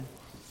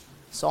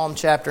Psalm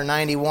chapter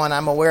 91.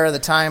 I'm aware of the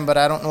time, but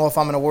I don't know if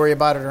I'm going to worry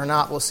about it or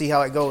not. We'll see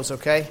how it goes,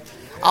 okay?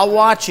 I'll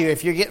watch you.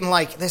 If you're getting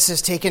like, this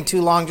is taking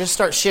too long, just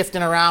start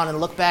shifting around and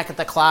look back at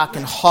the clock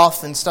and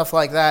huff and stuff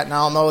like that, and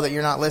I'll know that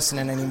you're not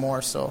listening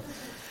anymore, so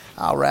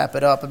I'll wrap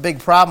it up. A big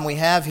problem we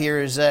have here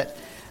is that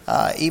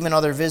even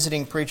other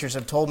visiting preachers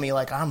have told me,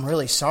 like, I'm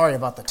really sorry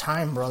about the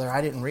time, brother.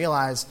 I didn't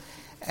realize.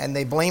 And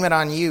they blame it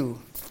on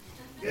you.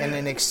 And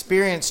an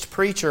experienced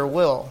preacher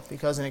will,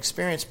 because an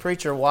experienced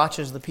preacher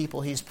watches the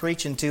people he's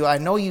preaching to. I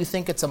know you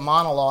think it's a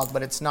monologue,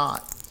 but it's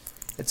not.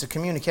 It's a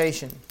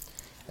communication,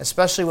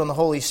 especially when the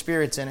Holy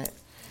Spirit's in it.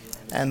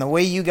 And the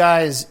way you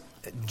guys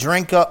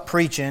drink up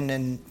preaching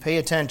and pay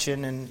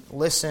attention and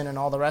listen and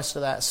all the rest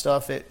of that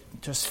stuff, it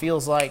just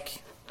feels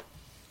like,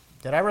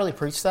 did I really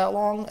preach that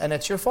long? And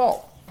it's your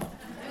fault.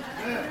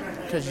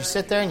 Because you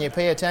sit there and you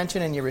pay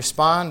attention and you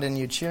respond and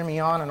you cheer me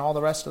on and all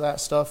the rest of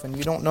that stuff, and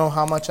you don't know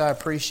how much I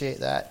appreciate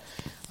that.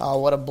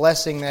 What a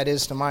blessing that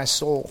is to my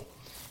soul.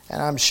 And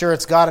I'm sure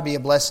it's got to be a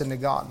blessing to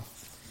God.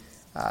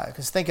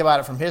 Because think about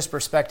it from His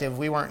perspective,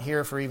 we weren't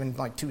here for even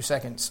like 2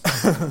 seconds.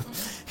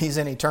 He's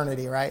in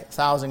eternity, right?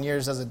 1,000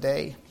 years as a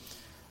day.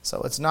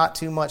 So it's not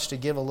too much to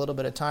give a little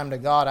bit of time to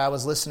God. I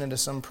was listening to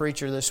some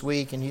preacher this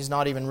week, and he's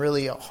not even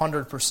really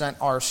 100%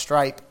 our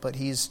stripe, but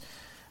he's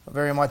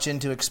very much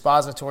into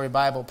expository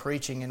Bible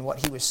preaching, and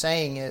what he was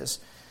saying is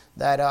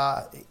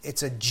that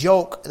it's a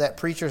joke that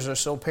preachers are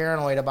so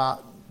paranoid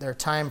about their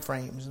time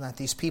frames, and that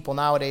these people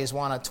nowadays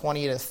want a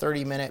 20 to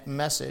 30 minute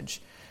message,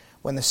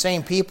 when the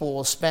same people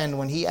will spend,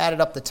 when he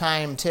added up the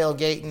time,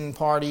 tailgating,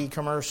 party,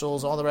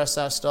 commercials, all the rest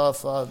of that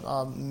stuff,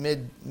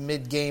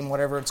 mid-game,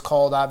 whatever it's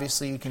called,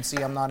 obviously you can see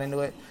I'm not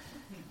into it,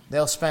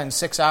 they'll spend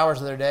 6 hours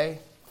of their day.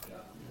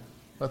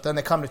 But then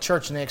they come to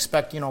church and they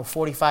expect,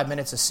 45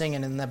 minutes of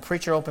singing, and the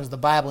preacher opens the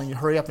Bible and you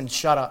hurry up and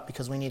shut up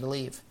because we need to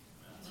leave.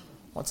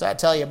 What's that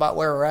tell you about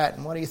where we're at,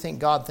 and what do you think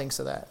God thinks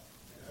of that?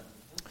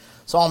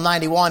 Psalm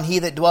 91, He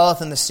that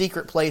dwelleth in the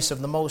secret place of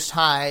the Most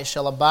High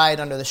shall abide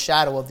under the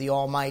shadow of the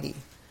Almighty.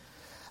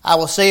 I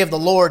will say of the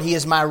Lord, He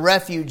is my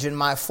refuge and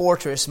my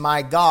fortress,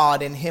 my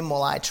God, in Him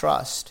will I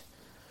trust.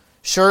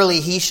 Surely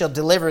He shall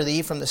deliver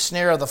thee from the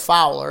snare of the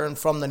fowler and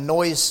from the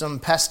noisome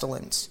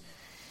pestilence.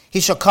 He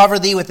shall cover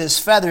thee with His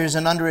feathers,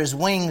 and under His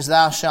wings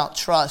thou shalt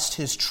trust.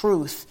 His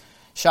truth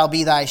shall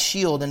be thy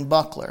shield and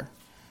buckler.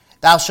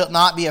 Thou shalt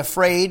not be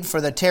afraid for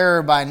the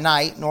terror by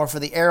night, nor for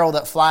the arrow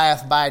that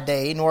flieth by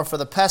day, nor for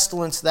the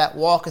pestilence that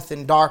walketh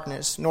in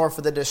darkness, nor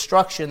for the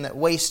destruction that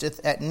wasteth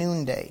at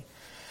noonday.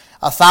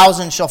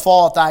 1,000 shall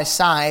fall at thy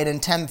side,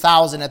 and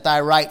 10,000 at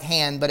thy right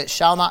hand, but it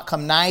shall not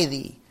come nigh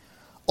thee.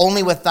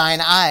 Only with thine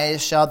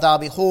eyes shalt thou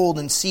behold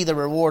and see the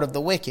reward of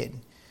the wicked.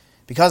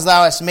 Because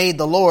thou hast made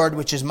the Lord,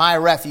 which is my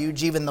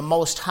refuge, even the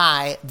Most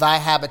High, thy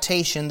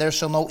habitation, there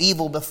shall no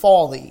evil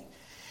befall thee.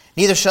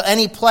 Neither shall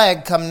any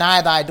plague come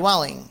nigh thy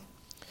dwelling.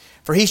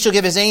 For He shall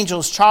give His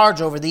angels charge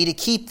over thee to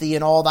keep thee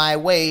in all thy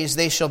ways.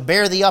 They shall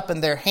bear thee up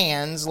in their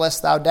hands,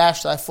 lest thou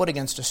dash thy foot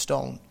against a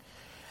stone.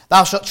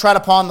 Thou shalt tread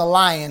upon the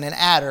lion and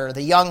adder,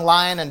 the young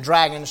lion and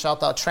dragon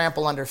shalt thou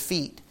trample under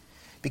feet.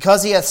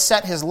 Because He hath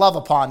set His love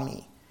upon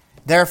me,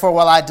 therefore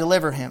will I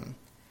deliver him.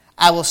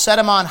 I will set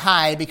him on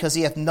high, because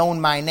he hath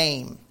known my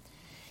name.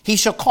 He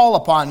shall call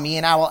upon me,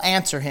 and I will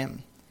answer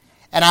him.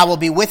 And I will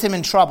be with him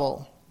in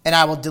trouble, and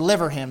I will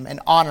deliver him and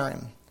honor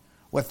him.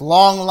 With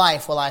long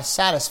life will I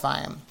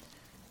satisfy him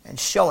and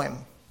show him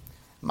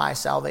my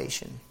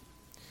salvation.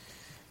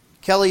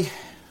 Kelly,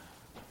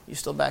 you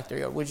still back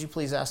there? Would you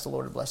please ask the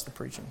Lord to bless the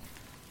preaching?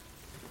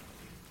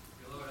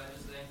 Lord, I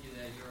just thank you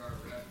that you're our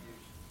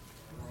refuge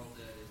in a world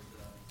that is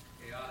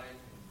chaotic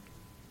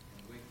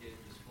and wicked,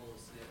 just full of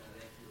sin. I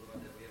thank you,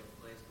 Lord, that we have a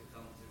place to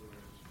come to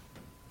where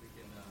we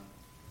can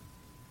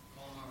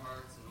calm our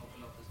hearts and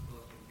open up this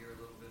book and hear a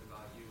little bit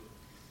about you.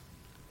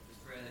 I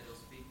just pray that you'll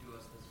speak to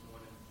us this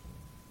morning.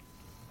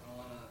 I don't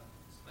want to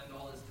spend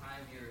all this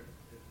time here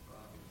if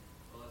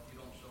you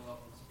don't show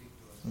up and speak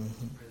to us. I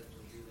just pray that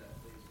you'll do that.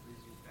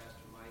 Please use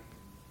Pastor Mike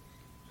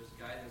and just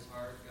guide his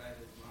heart, guide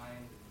his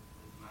mind,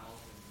 and his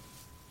mouth, and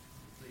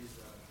please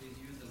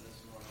use him this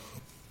morning.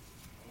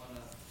 I want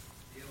to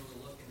be able to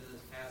look into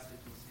this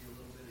passage and see a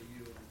little bit of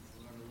you and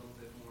learn a little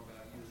bit more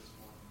about you this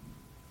morning.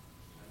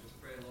 I just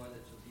pray, Lord,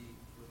 that you'll be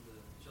with the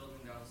children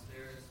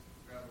downstairs,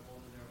 grab a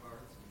hold of their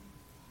hearts,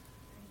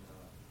 and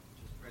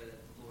just pray that,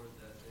 Lord,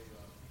 that they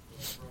will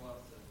grow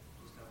up to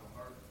just have a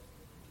heart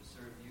to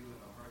serve you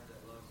and a heart that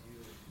loves you,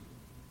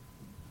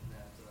 and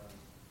that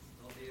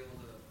they'll be able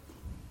to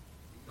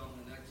become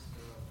the next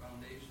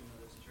foundation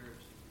of this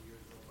church as the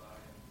years go by.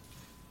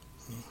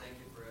 And thank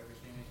you for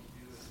everything that you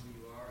do and who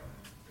you are, and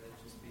I pray that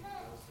you speak to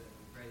us, and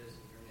we pray this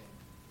in your name.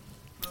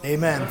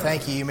 Amen.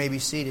 Thank you. You may be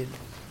seated.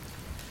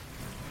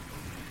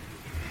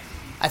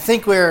 I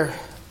think we're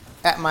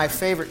at my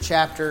favorite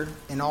chapter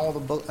in all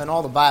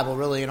the Bible,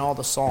 really, in all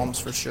the Psalms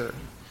for sure.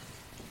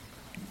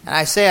 And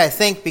I say I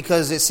think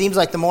because it seems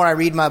like the more I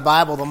read my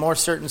Bible, the more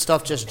certain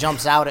stuff just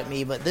jumps out at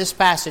me. But this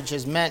passage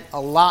has meant a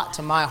lot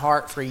to my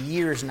heart for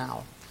years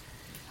now.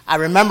 I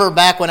remember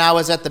back when I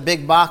was at the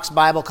Big Box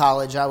Bible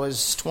College, I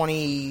was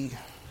 20,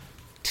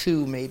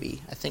 22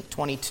 maybe, I think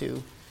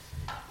 22.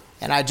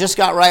 And I just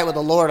got right with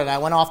the Lord, and I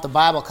went off to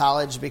Bible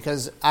college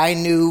because I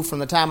knew from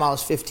the time I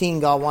was 15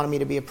 God wanted me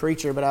to be a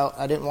preacher, but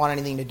I didn't want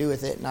anything to do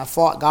with it, and I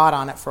fought God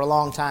on it for a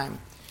long time.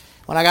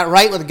 When I got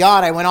right with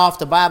God, I went off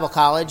to Bible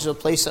college, the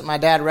place that my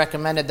dad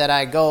recommended that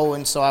I go,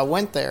 and so I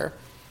went there.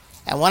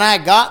 And when I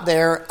got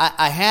there,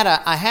 I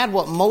had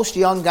what most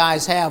young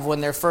guys have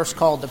when they're first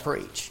called to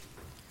preach.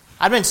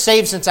 I've been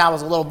saved since I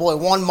was a little boy.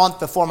 1 month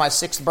before my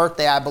 6th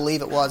birthday, I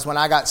believe it was, when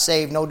I got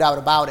saved, no doubt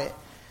about it.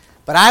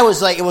 But I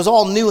was like, it was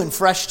all new and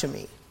fresh to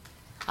me.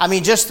 I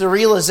mean, just the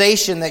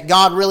realization that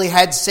God really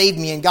had saved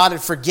me and God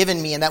had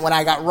forgiven me, and that when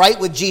I got right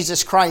with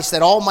Jesus Christ,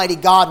 that Almighty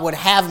God would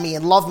have me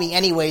and love me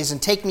anyways and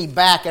take me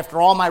back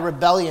after all my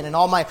rebellion and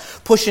all my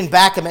pushing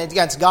back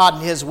against God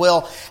and His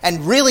will.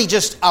 And really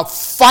just a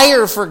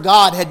fire for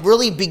God had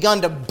really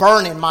begun to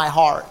burn in my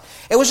heart.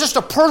 It was just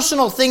a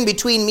personal thing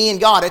between me and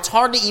God. It's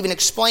hard to even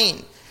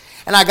explain.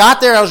 And I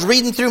got there, I was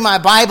reading through my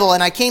Bible,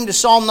 and I came to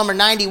Psalm number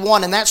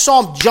 91, and that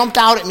psalm jumped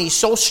out at me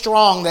so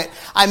strong that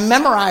I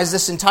memorized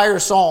this entire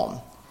psalm.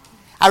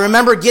 I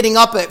remember getting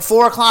up at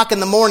 4 o'clock in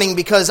the morning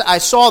because I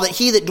saw that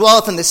he that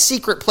dwelleth in the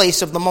secret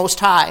place of the Most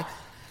High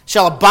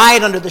shall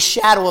abide under the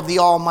shadow of the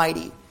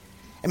Almighty.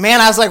 And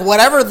man, I was like,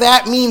 whatever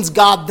that means,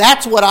 God,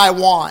 that's what I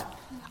want.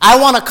 I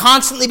want to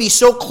constantly be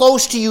so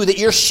close to you that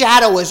your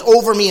shadow is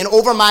over me and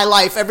over my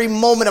life, every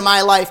moment of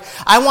my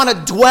life. I want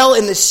to dwell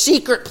in the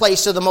secret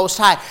place of the Most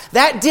High.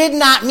 That did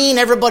not mean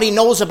everybody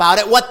knows about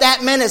it. What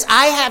that meant is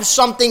I have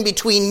something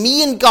between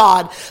me and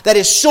God that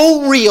is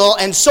so real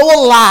and so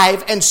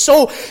alive and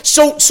so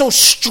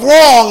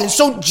strong and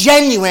so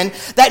genuine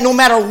that no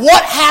matter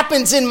what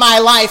happens in my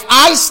life,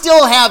 I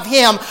still have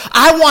Him.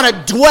 I want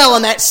to dwell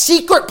in that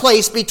secret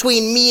place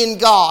between me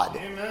and God.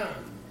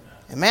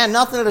 And man,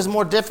 nothing is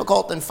more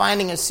difficult than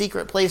finding a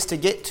secret place to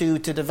get to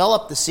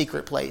develop the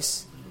secret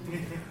place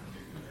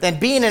than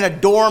being in a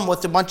dorm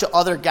with a bunch of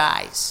other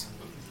guys.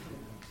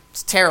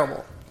 It's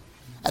terrible.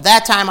 At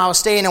that time, I was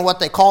staying in what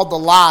they called the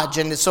lodge,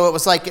 and so it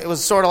was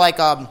sort of like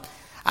I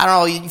don't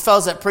know, you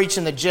fellas that preach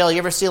in the jail, you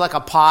ever see like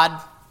a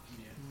pod?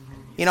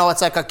 You know,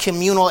 it's like a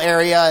communal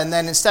area, and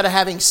then instead of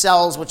having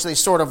cells, which they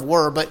sort of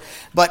were, but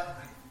it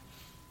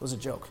was a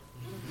joke.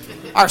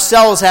 Our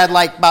cells had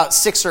like about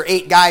 6 or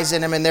 8 guys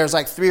in them, and there's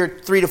like 3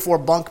 to 4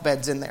 bunk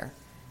beds in there.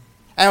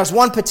 And there was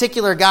one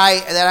particular guy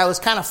that I was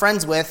kind of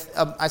friends with.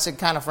 I said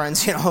kind of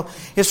friends, you know.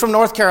 He was from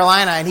North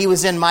Carolina, and he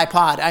was in my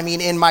pod. I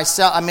mean, in my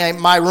cell. I mean,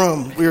 my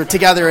room. We were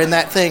together in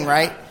that thing,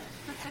 right?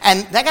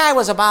 And that guy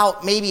was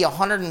about maybe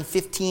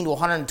 115 to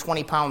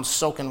 120 pounds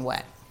soaking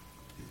wet.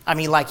 I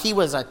mean, like he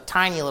was a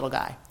tiny little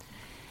guy.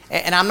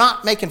 And I'm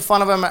not making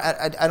fun of him.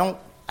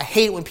 I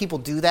hate it when people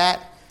do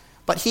that.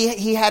 But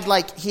he had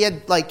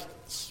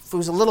he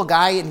was a little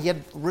guy, and he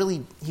had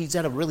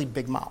a really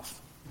big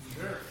mouth,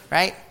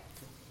 right?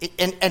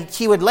 And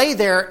he would lay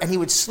there and he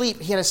would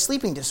sleep. He had a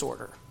sleeping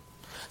disorder,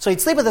 so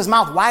he'd sleep with his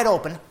mouth wide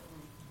open.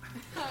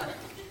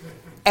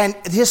 And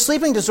his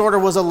sleeping disorder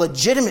was a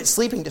legitimate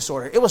sleeping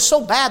disorder. It was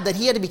so bad that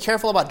he had to be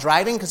careful about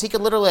driving because he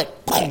could literally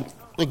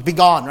like be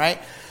gone,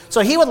 right? So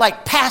he would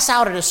like pass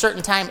out at a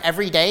certain time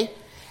every day.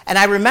 And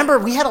I remember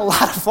we had a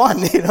lot of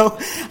fun, you know.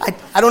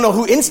 I don't know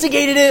who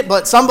instigated it,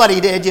 but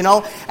somebody did, you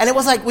know. And it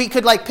was like we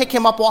could like pick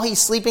him up while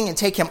he's sleeping and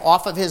take him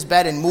off of his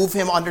bed and move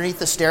him underneath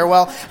the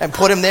stairwell and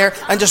put him there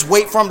and just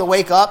wait for him to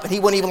wake up. And he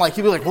wouldn't even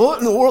he'd be like, what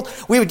in the world?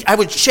 I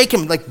would shake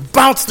him, like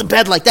bounce the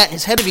bed like that, and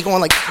his head would be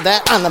going like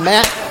that on the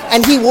mat.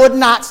 And he would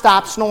not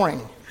stop snoring.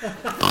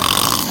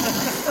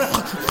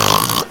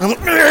 And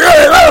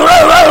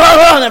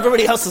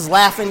everybody else is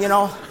laughing, you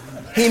know.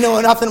 He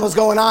knew nothing was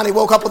going on. He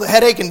woke up with a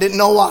headache and didn't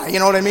know why. You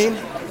know what I mean?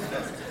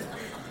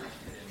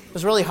 It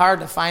was really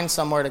hard to find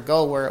somewhere to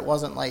go where it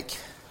wasn't like...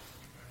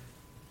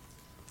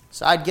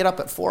 So I'd get up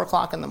at 4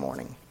 o'clock in the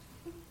morning.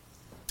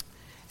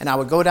 And I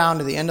would go down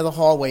to the end of the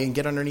hallway and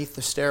get underneath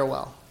the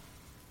stairwell.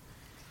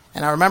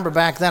 And I remember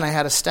back then I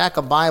had a stack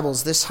of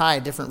Bibles this high,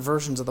 different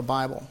versions of the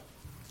Bible.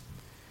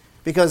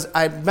 Because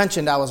I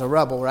mentioned I was a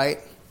rebel, right?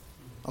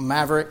 A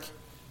maverick.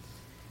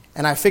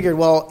 And I figured,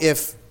 well,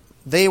 if...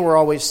 they were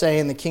always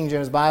saying the King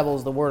James Bible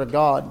is the Word of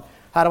God.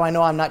 How do I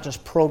know I'm not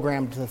just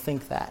programmed to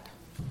think that?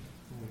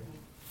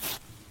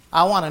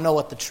 I want to know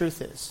what the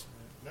truth is.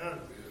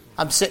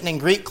 I'm sitting in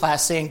Greek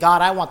class saying,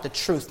 God, I want the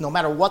truth. No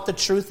matter what the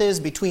truth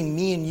is between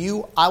me and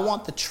you, I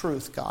want the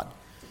truth, God.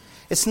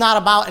 It's not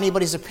about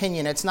anybody's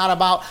opinion. It's not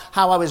about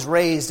how I was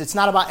raised. It's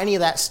not about any of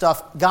that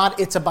stuff. God,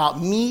 it's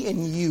about me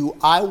and you.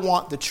 I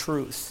want the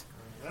truth.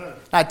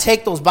 I'd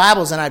take those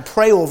Bibles and I'd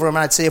pray over them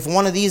and I'd say, if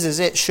one of these is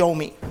it, show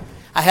me.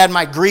 I had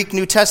my Greek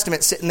New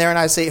Testament sitting there, and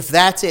I'd say, if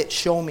that's it,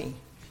 show me.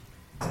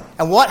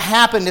 And what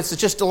happened, it's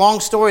just a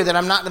long story that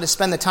I'm not going to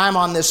spend the time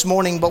on this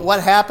morning, but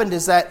what happened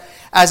is that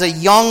as a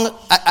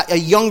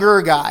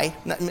younger guy,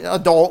 not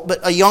adult, but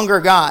a younger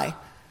guy,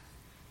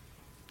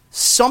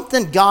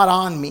 something got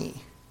on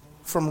me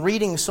from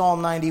reading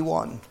Psalm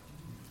 91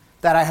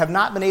 that I have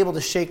not been able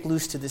to shake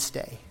loose to this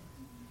day.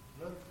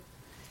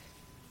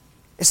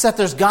 It's that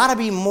there's got to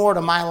be more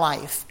to my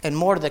life and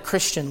more to the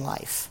Christian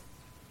life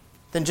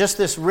than just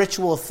this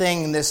ritual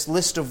thing, this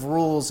list of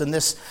rules, and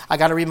this, I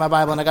got to read my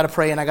Bible, and I got to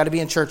pray, and I got to be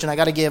in church, and I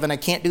got to give, and I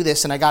can't do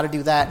this, and I got to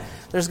do that.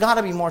 There's got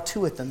to be more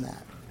to it than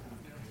that.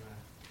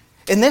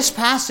 In this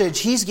passage,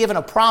 he's given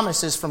a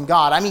promises from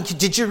God. I mean,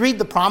 did you read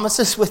the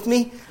promises with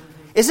me?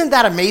 Isn't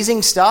that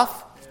amazing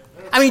stuff?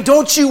 I mean,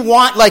 don't you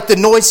want like the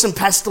noisome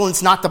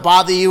pestilence not to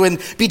bother you and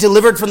be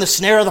delivered from the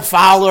snare of the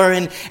fowler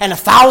and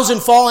 1,000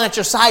 falling at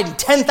your side and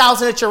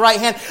 10,000 at your right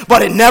hand,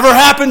 but it never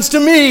happens to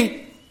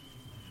me?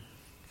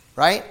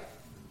 Right?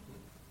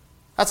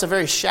 That's a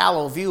very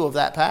shallow view of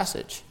that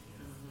passage.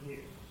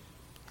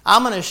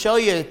 I'm going to show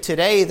you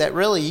today that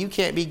really you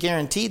can't be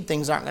guaranteed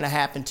things aren't going to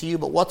happen to you,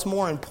 but what's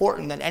more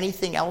important than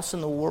anything else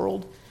in the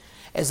world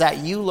is that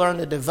you learn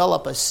to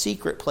develop a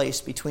secret place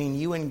between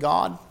you and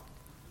God.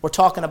 We're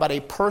talking about a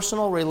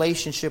personal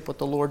relationship with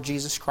the Lord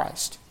Jesus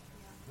Christ.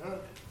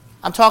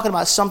 I'm talking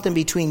about something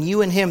between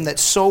you and Him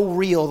that's so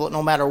real that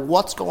no matter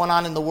what's going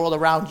on in the world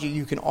around you,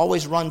 you can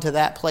always run to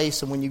that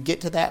place. And when you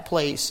get to that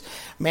place,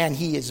 man,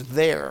 He is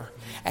there.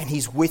 And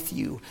He's with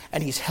you.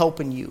 And He's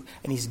helping you.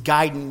 And He's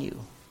guiding you.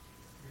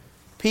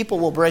 People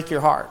will break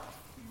your heart.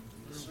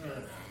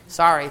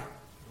 Sorry.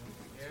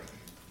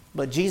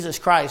 But Jesus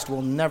Christ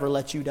will never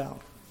let you down.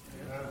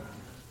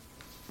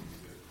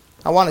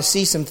 I want to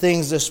see some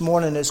things this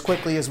morning as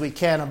quickly as we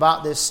can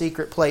about this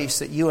secret place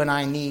that you and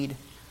I need.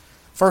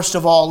 First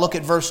of all, look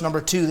at verse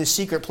number 2. This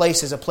secret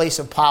place is a place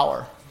of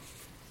power.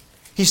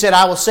 He said,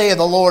 I will say of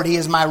the Lord, He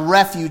is my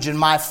refuge and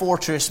my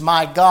fortress,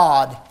 my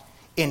God.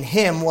 In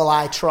Him will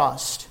I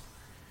trust.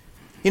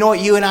 You know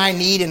what you and I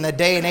need in the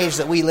day and age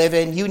that we live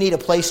in? You need a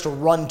place to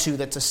run to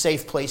that's a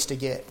safe place to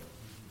get.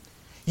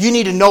 You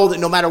need to know that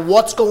no matter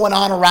what's going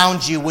on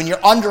around you, when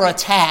you're under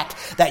attack,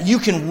 that you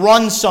can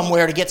run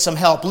somewhere to get some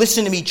help.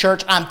 Listen to me,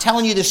 church. I'm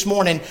telling you this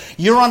morning,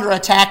 you're under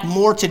attack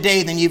more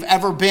today than you've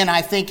ever been,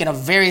 I think, in a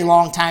very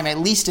long time, at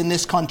least in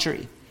this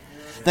country.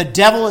 The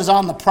devil is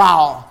on the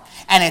prowl.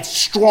 And it's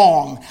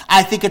strong.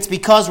 I think it's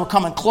because we're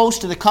coming close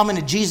to the coming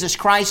of Jesus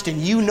Christ.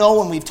 And you know,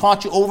 and we've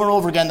taught you over and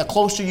over again, the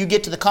closer you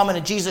get to the coming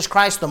of Jesus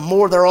Christ, the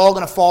more they're all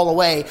going to fall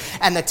away.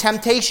 And the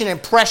temptation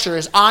and pressure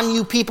is on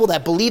you people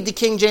that believe the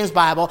King James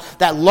Bible,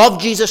 that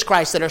love Jesus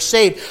Christ, that are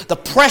saved. The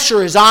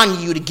pressure is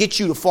on you to get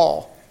you to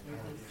fall.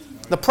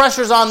 The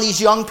pressure's on these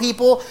young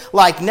people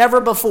like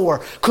never before.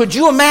 Could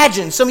you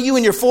imagine, some of you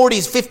in your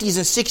 40s, 50s,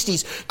 and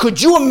 60s,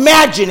 could you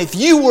imagine if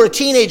you were a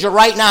teenager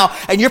right now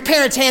and your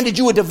parents handed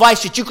you a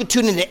device that you could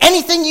tune into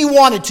anything you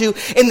wanted to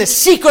in the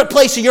secret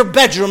place of your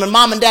bedroom and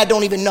mom and dad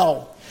don't even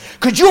know?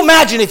 Could you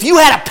imagine if you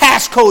had a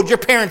passcode your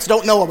parents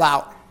don't know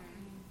about?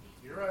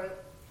 You're right.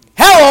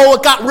 Hello,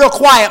 it got real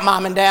quiet,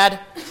 mom and dad.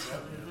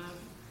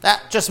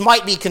 That just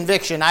might be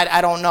conviction.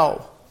 I don't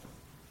know.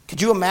 Could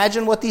you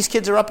imagine what these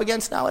kids are up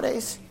against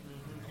nowadays?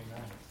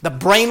 The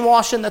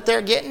brainwashing that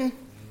they're getting.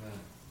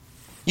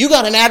 You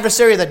got an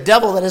adversary of the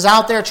devil that is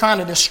out there trying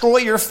to destroy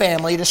your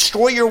family,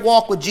 destroy your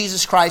walk with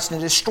Jesus Christ, and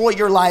destroy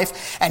your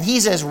life. And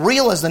he's as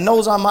real as the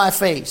nose on my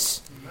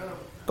face.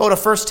 Go to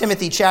 1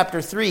 Timothy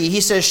chapter 3.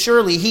 He says,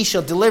 surely He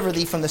shall deliver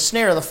thee from the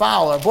snare of the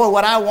fowler. Boy,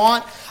 what I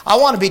want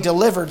to be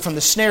delivered from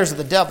the snares of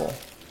the devil.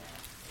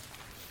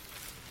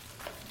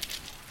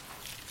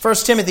 1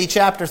 Timothy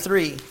chapter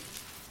 3.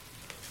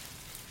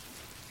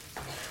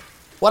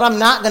 What I'm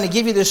not going to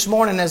give you this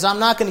morning is I'm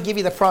not going to give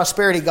you the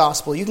prosperity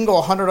gospel. You can go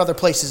 100 other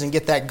places and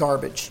get that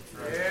garbage.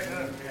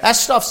 That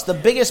stuff's the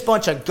biggest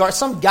bunch of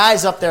some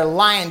guys up there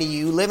lying to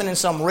you, living in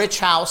some rich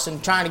house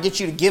and trying to get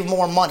you to give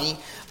more money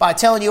by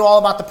telling you all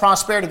about the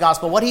prosperity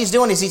gospel. What he's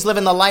doing is he's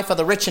living the life of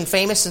the rich and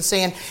famous and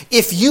saying,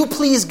 if you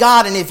please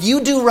God and if you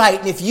do right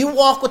and if you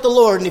walk with the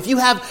Lord and if you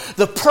have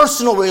the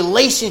personal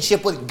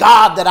relationship with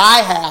God that I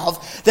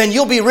have, then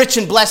you'll be rich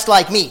and blessed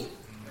like me.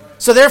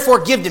 So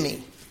therefore give to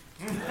me.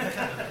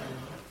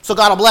 So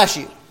God will bless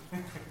you.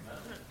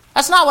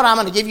 That's not what I'm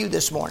going to give you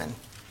this morning.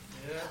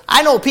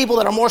 I know people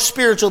that are more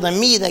spiritual than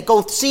me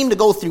that seem to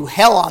go through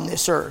hell on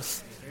this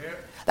earth.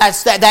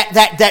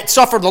 That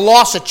suffer the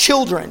loss of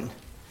children.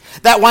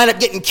 That wind up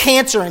getting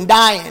cancer and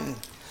dying.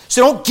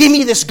 So don't give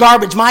me this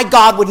garbage. My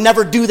God would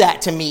never do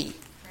that to me.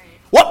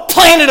 What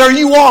planet are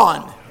you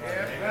on?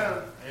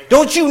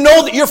 Don't you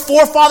know that your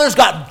forefathers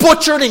got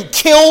butchered and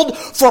killed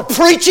for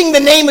preaching the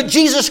name of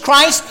Jesus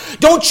Christ?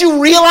 Don't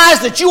you realize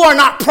that you are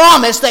not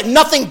promised that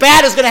nothing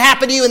bad is going to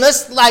happen to you in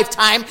this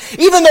lifetime,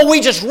 even though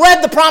we just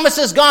read the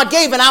promises God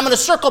gave, and I'm going to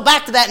circle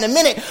back to that in a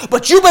minute,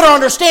 but you better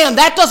understand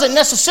that doesn't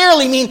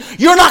necessarily mean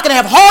you're not going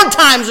to have hard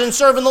times in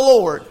serving the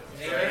Lord.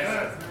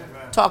 Amen.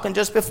 Talking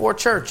just before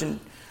church, and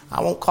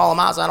I won't call him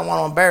out, so I don't want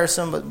to embarrass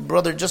him, but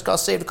brother just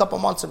got saved a couple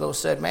months ago,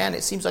 said, man,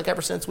 it seems like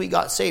ever since we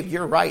got saved,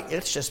 you're right,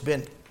 it's just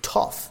been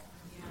tough.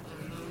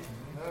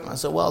 I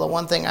said, well, the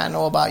one thing I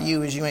know about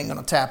you is you ain't going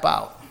to tap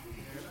out.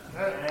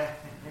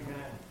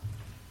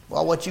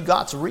 Well, what you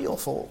got's real,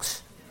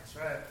 folks.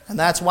 And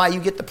that's why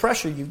you get the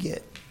pressure you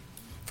get.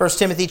 1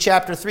 Timothy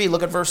chapter 3,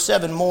 look at verse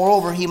 7.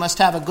 Moreover, he must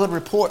have a good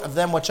report of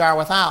them which are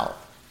without,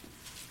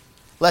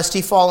 lest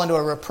he fall into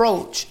a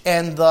reproach.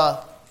 And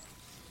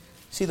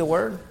see the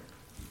word?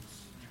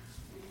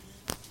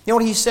 You know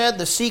what he said?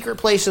 The secret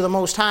place of the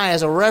Most High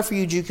is a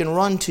refuge you can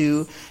run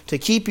to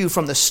keep you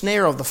from the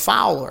snare of the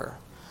fowler.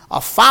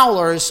 A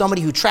fowler is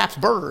somebody who traps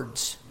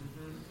birds.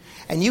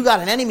 And you got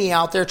an enemy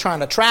out there trying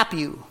to trap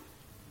you.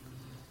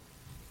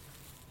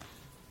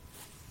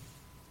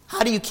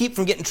 How do you keep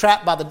from getting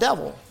trapped by the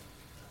devil?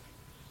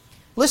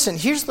 Listen,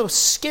 here's the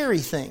scary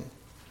thing.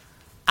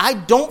 I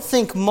don't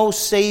think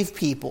most saved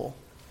people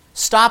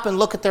stop and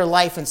look at their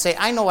life and say,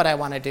 I know what I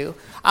want to do.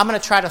 I'm going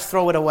to try to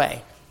throw it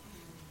away.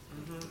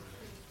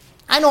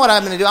 I know what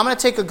I'm going to do. I'm going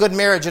to take a good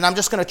marriage and I'm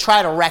just going to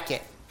try to wreck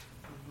it.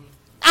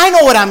 I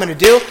know what I'm going to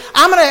do.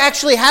 I'm going to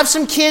actually have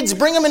some kids,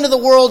 bring them into the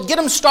world, get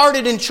them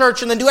started in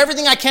church, and then do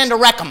everything I can to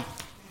wreck them.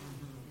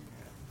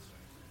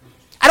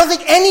 I don't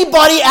think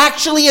anybody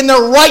actually in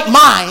their right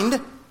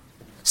mind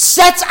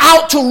sets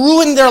out to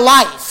ruin their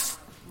life.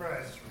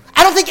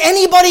 I don't think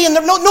anybody in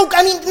the...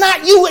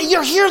 not you.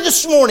 You're here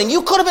this morning.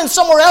 You could have been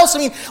somewhere else. I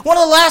mean, one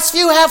of the last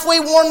few halfway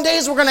warm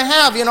days we're going to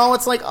have,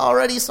 it's like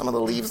already some of the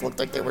leaves looked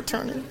like they were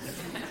turning.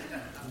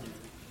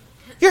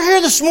 You're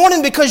here this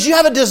morning because you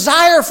have a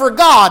desire for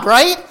God,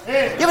 right?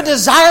 You have a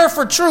desire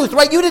for truth,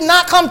 right? You did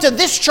not come to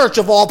this church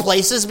of all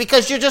places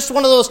because you're just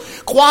one of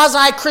those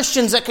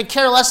quasi-Christians that could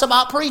care less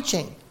about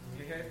preaching.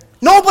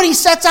 Nobody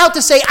sets out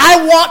to say,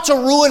 I want to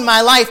ruin my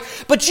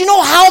life. But you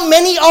know how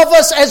many of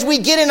us, as we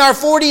get in our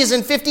 40s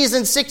and 50s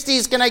and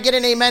 60s, can I get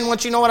an amen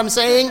once you know what I'm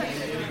saying?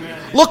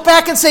 Amen. Look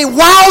back and say,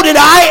 wow, did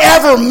I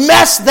ever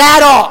mess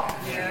that up?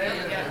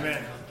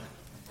 Amen.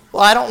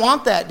 Well, I don't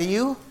want that, do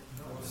you?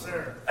 No,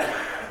 sir.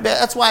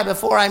 That's why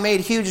before I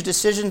made huge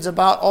decisions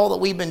about all that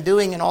we've been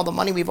doing and all the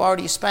money we've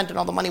already spent and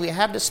all the money we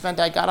have to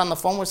spend, I got on the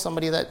phone with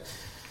somebody that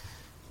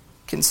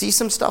can see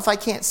some stuff I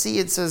can't see.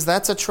 It says,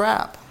 that's a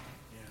trap.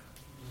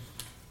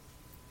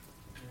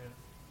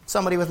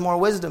 Somebody with more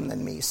wisdom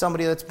than me.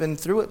 Somebody that's been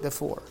through it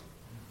before.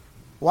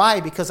 Why?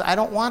 Because I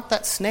don't want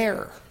that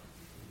snare.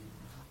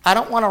 I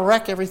don't want to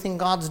wreck everything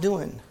God's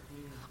doing.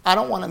 I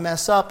don't want to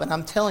mess up. And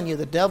I'm telling you,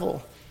 the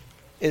devil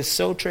is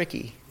so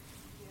tricky.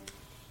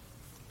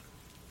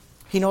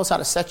 He knows how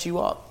to set you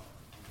up.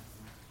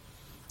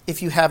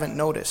 If you haven't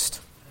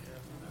noticed.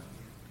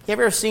 You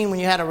ever seen when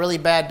you had a really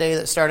bad day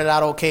that started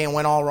out okay and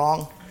went all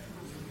wrong?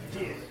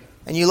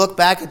 And you look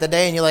back at the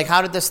day and you're like,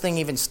 how did this thing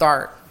even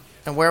start?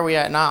 And where are we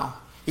at now?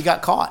 You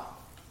got caught.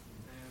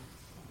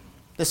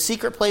 The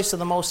secret place of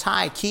the Most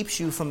High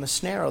keeps you from the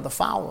snare of the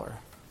fowler.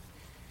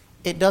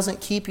 It doesn't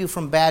keep you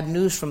from bad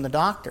news from the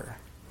doctor.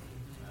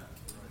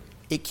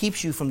 It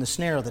keeps you from the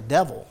snare of the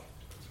devil.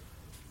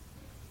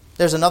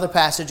 There's another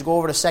passage. Go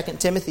over to 2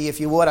 Timothy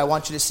if you would. I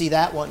want you to see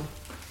that one.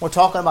 We're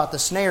talking about the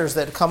snares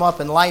that come up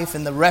in life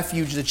and the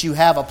refuge that you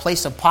have, a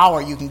place of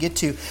power you can get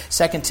to.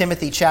 2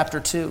 Timothy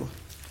chapter 2.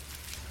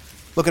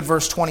 Look at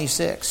verse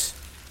 26.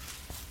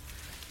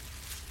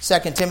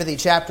 2 Timothy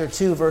chapter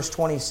 2, verse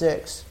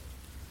 26.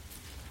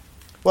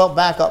 Well,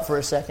 back up for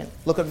a second.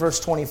 Look at verse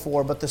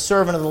 24. But the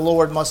servant of the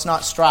Lord must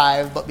not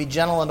strive, but be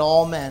gentle unto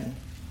all men,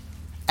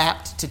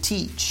 apt to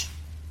teach,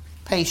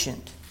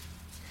 patient,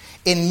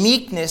 in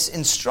meekness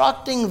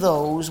instructing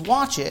those,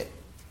 watch it,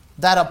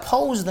 that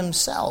oppose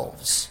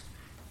themselves.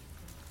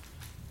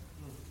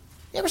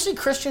 You ever see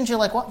Christians, you're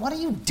like, what are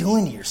you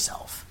doing to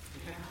yourself?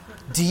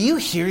 Do you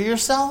hear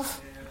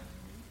yourself?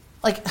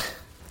 Like...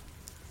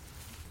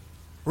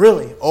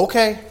 Really?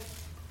 Okay.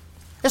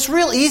 It's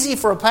real easy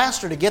for a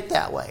pastor to get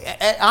that way.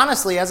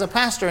 Honestly, as a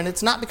pastor, and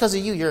it's not because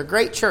of you, you're a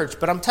great church,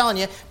 but I'm telling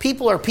you,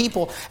 people are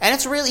people, and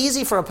it's real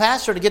easy for a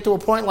pastor to get to a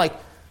point like,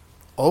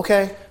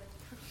 okay,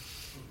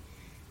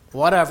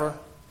 whatever.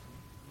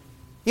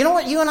 You know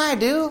what you and I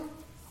do?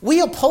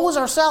 We oppose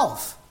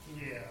ourselves.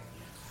 Yeah.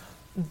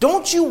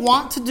 Don't you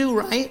want to do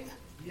right?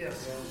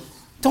 Yes.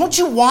 Don't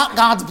you want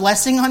God's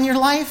blessing on your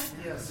life?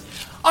 Yes.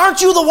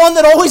 Aren't you the one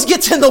that always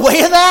gets in the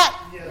way of that?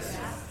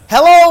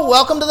 Hello,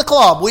 welcome to the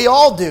club. We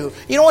all do.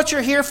 You know what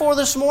you're here for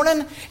this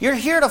morning? You're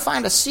here to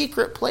find a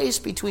secret place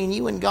between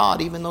you and God,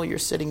 even though you're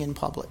sitting in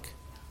public.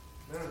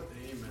 Amen.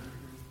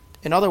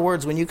 In other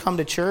words, when you come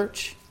to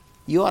church,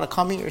 you ought to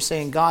come here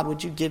saying, God,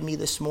 would you give me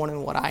this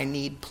morning what I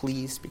need,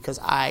 please? Because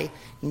I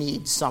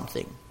need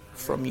something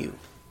from you.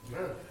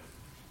 Amen.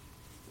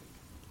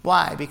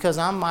 Why? Because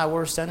I'm my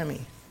worst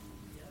enemy.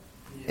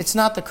 It's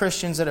not the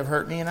Christians that have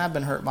hurt me, and I've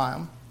been hurt by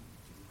them.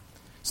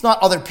 It's not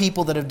other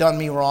people that have done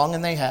me wrong,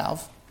 and they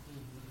have.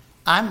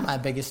 I'm my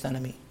biggest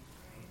enemy.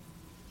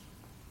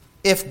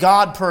 If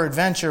God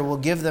peradventure will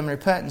give them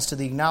repentance to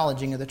the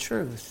acknowledging of the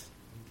truth,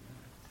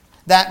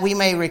 that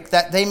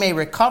they may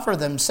recover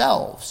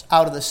themselves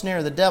out of the snare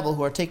of the devil,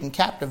 who are taken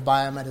captive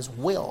by him at his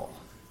will.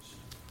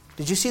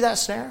 Did you see that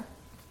snare?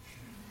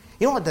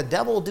 You know what the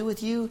devil will do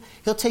with you?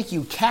 He'll take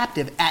you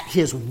captive at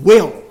his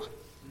will.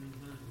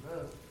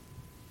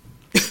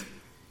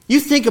 You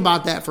think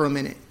about that for a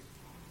minute.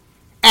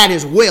 At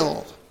his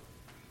will.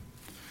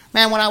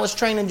 Man, when I was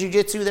training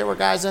jiu-jitsu, there were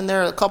guys in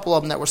there, a couple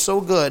of them that were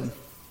so good.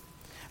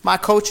 My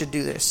coach would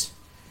do this.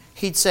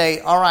 He'd say,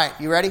 all right,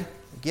 you ready?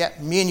 Yeah,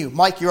 me and you.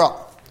 Mike, you're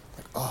up.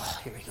 Like, oh,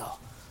 here we go.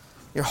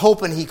 You're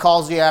hoping he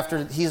calls you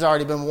after he's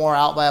already been wore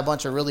out by a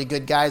bunch of really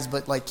good guys,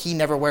 but like he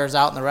never wears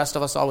out and the rest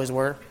of us always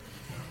were.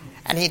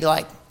 And he'd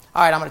like,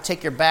 all right, I'm going to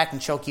take your back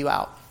and choke you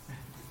out.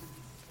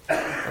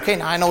 Okay,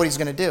 now I know what he's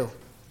going to do.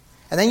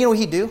 And then you know what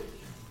he'd do?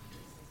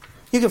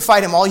 You can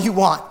fight him all you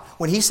want.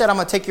 When he said, I'm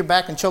going to take your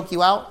back and choke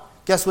you out,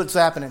 guess what's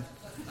happening?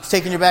 He's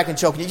taking your back and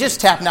choking you.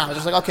 Just tap now.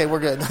 Just like, okay, we're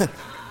good.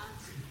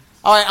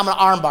 All right, I'm going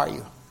to armbar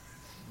you.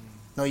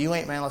 No, you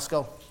ain't, man. Let's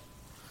go.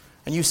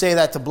 And you say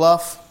that to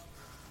bluff,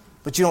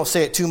 but you don't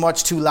say it too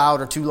much, too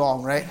loud, or too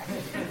long, right?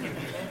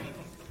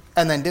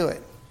 And then do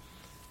it.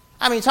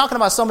 I mean, talking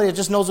about somebody that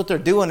just knows what they're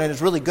doing and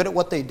is really good at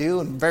what they do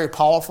and very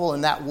powerful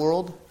in that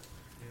world,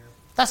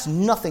 that's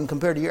nothing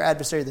compared to your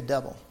adversary, the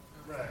devil.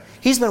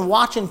 He's been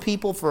watching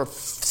people for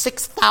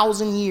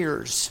 6,000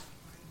 years.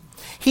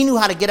 He knew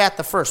how to get at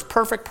the first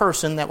perfect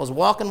person that was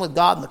walking with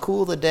God in the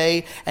cool of the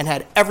day and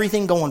had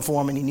everything going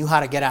for him, and he knew how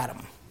to get at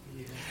him.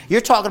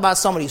 You're talking about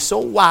somebody so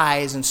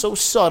wise and so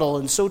subtle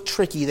and so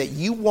tricky that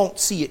you won't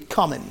see it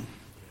coming.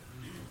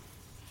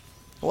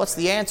 What's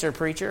the answer,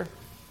 preacher?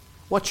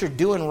 What you're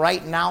doing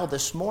right now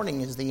this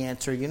morning is the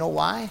answer. You know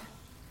why?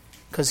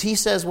 Because he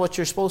says what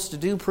you're supposed to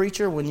do,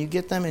 preacher, when you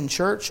get them in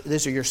church,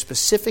 these are your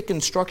specific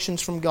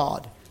instructions from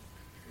God.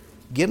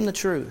 Give them the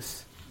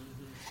truth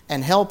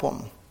and help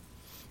them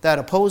that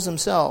oppose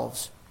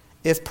themselves,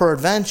 if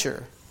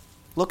peradventure,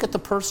 look at the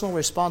personal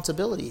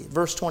responsibility,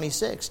 verse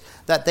 26,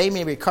 that they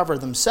may recover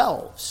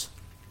themselves.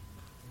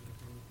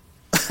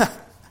 Well,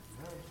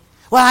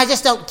 I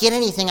just don't get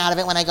anything out of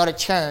it when I go to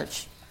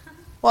church.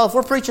 Well, if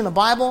we're preaching the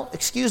Bible,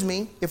 excuse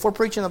me, if we're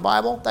preaching the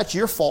Bible, that's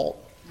your fault.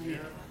 Yeah.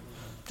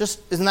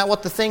 Isn't that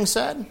what the thing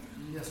said?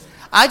 Yes.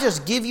 I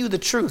just give you the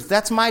truth.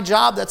 That's my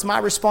job. That's my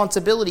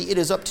responsibility. It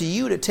is up to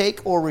you to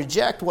take or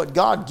reject what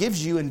God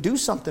gives you and do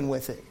something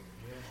with it.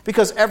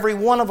 Because every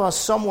one of us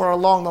somewhere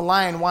along the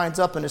line winds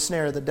up in a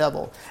snare of the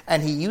devil.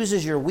 And he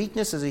uses your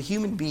weakness as a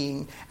human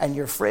being and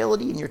your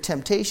frailty and your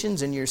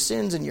temptations and your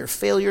sins and your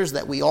failures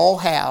that we all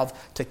have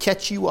to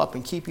catch you up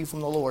and keep you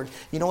from the Lord.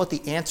 You know what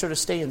the answer to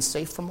staying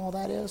safe from all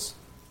that is?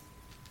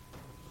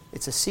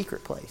 It's a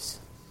secret place.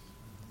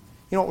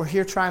 You know what we're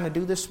here trying to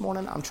do this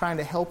morning? I'm trying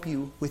to help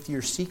you with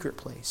your secret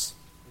place.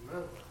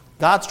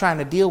 God's trying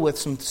to deal with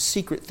some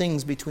secret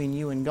things between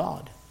you and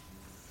God.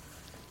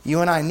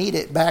 You and I need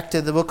it. Back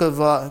to the book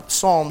of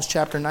Psalms,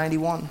 chapter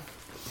 91.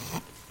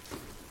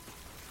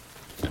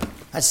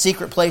 That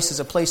secret place is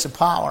a place of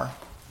power.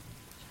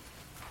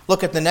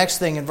 Look at the next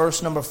thing in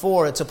verse number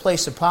 4. It's a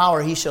place of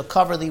power. He shall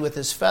cover thee with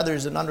his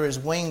feathers, and under his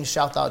wings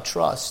shalt thou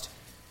trust.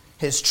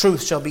 His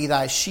truth shall be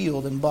thy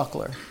shield and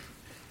buckler.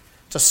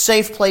 It's a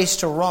safe place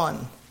to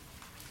run,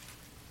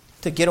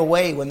 to get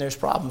away when there's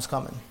problems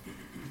coming.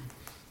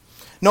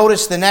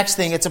 Notice the next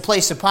thing. It's a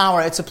place of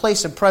power. It's a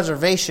place of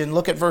preservation.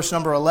 Look at verse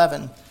number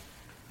 11.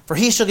 For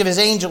he shall give his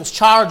angels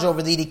charge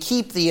over thee to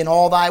keep thee in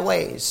all thy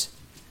ways.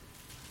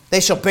 They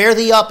shall bear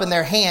thee up in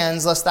their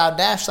hands, lest thou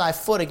dash thy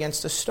foot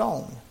against a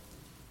stone.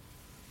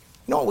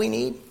 You know what we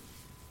need?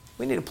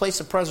 We need a place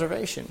of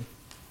preservation.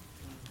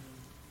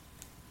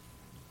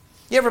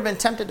 You ever been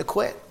tempted to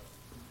quit?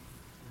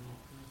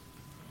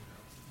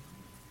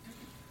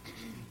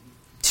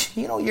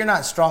 You know you're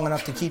not strong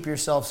enough to keep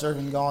yourself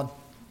serving God.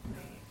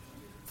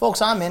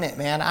 Folks, I'm in it,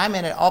 man. I'm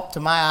in it up to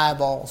my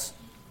eyeballs.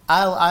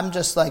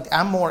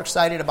 I'm more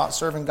excited about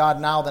serving God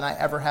now than I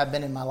ever have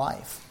been in my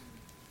life.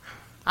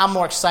 I'm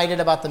more excited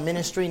about the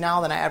ministry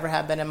now than I ever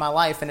have been in my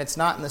life, and it's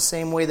not in the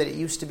same way that it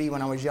used to be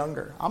when I was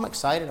younger. I'm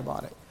excited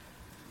about it.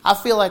 I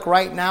feel like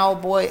right now,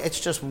 boy, it's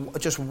just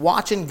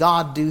watching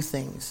God do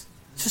things.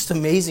 It's just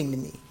amazing to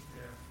me.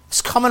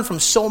 It's coming from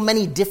so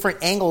many different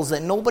angles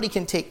that nobody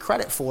can take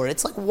credit for.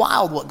 It's like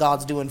wild what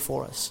God's doing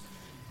for us.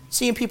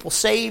 Seeing people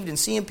saved and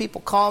seeing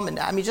people come, and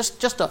I mean,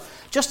 just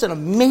an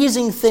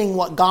amazing thing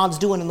what God's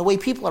doing, and the way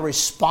people are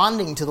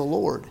responding to the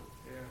Lord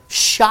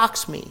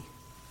shocks me.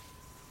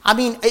 I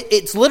mean,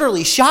 it's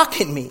literally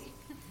shocking me.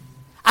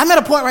 I'm at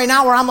a point right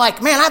now where I'm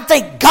like, man, I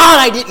thank God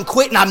I didn't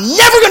quit, and I'm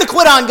never going to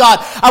quit on God.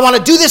 I want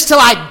to do this till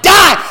I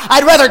die.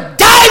 I'd rather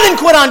die than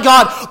quit on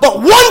God. But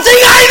one thing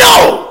I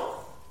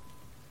know,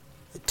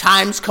 the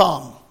times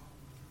come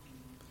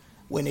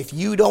when if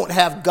you don't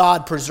have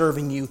God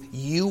preserving you,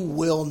 you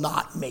will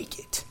not make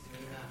it.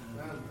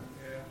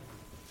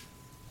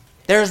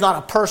 There's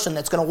not a person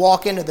that's going to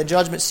walk into the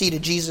judgment seat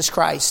of Jesus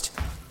Christ.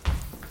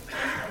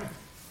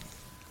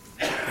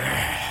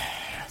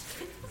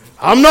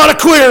 I'm not a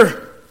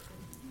quitter.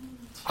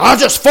 I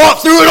just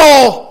fought through it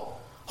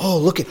all. Oh,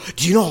 look at,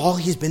 do you know all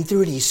he's been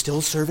through and he's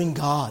still serving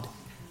God?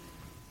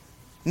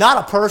 Not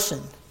a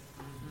person.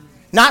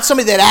 Not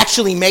somebody that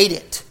actually made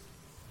it.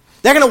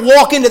 They're going to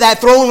walk into that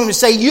throne room and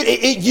say,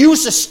 you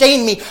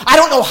sustained me. I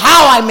don't know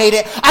how I made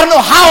it. I don't know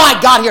how I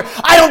got here.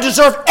 I don't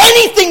deserve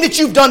anything that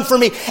you've done for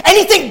me.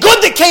 Anything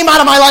good that came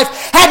out of my life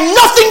had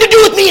nothing to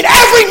do with me, and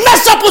every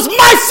mess up was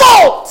my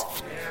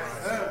fault.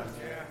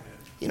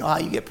 You know how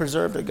you get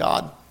preserved to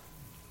God?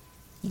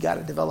 You got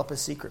to develop a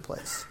secret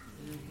place.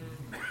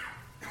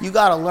 You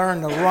got to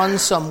learn to run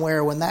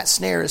somewhere when that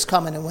snare is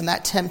coming and when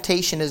that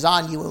temptation is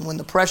on you and when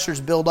the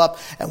pressures build up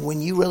and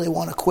when you really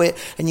want to quit.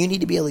 And you need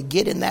to be able to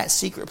get in that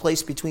secret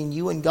place between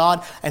you and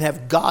God and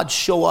have God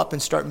show up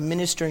and start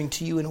ministering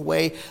to you in a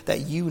way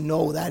that you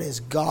know that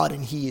is God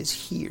and He is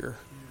here.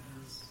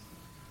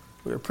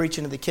 We were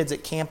preaching to the kids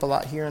at camp a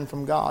lot, hearing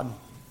from God.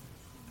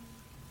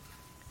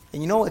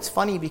 And you know, it's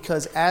funny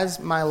because as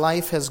my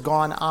life has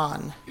gone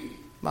on,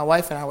 my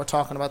wife and I were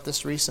talking about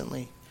this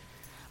recently,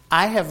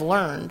 I have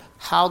learned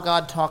how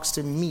God talks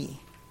to me.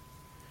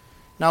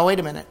 Now, wait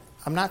a minute.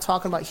 I'm not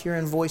talking about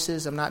hearing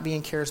voices. I'm not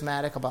being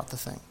charismatic about the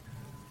thing.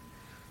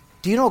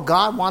 Do you know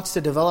God wants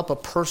to develop a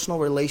personal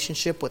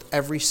relationship with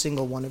every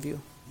single one of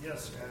you?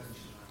 Yes, sir.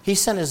 He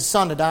sent His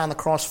Son to die on the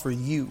cross for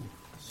you.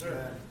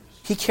 Sir.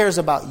 He cares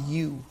about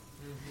you.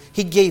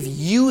 He gave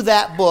you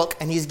that book,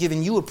 and He's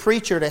given you a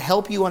preacher to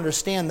help you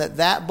understand that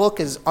that book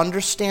is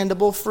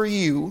understandable for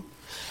you.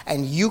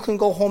 And you can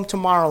go home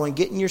tomorrow and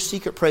get in your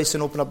secret place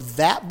and open up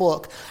that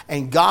book,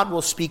 and God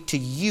will speak to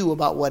you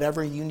about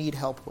whatever you need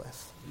help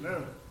with.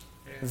 Amen.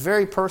 A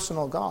very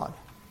personal God.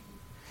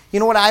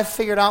 You know what I've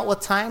figured out with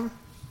time?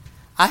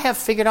 I have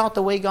figured out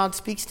the way God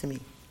speaks to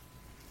me.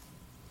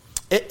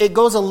 It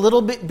goes a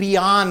little bit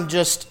beyond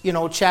just,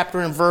 chapter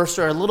and verse,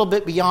 or a little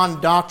bit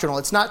beyond doctrinal.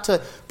 It's not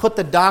to put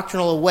the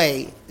doctrinal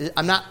away.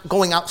 I'm not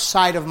going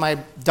outside of my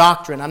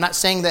doctrine. I'm not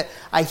saying that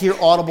I hear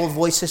audible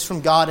voices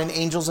from God and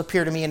angels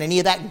appear to me and any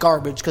of that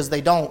garbage, because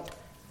they don't.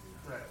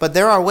 But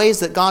there are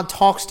ways that God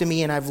talks to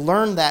me, and I've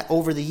learned that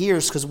over the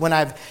years, because when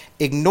I've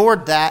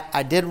ignored that,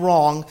 I did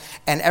wrong.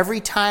 And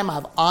every time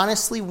I've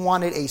honestly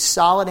wanted a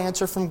solid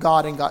answer from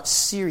God and got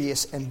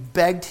serious and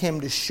begged Him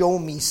to show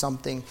me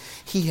something,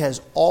 He has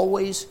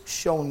always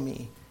shown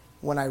me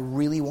when I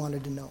really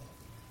wanted to know.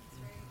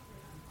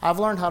 I've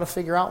learned how to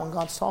figure out when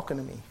God's talking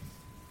to me.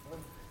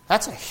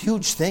 That's a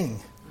huge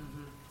thing.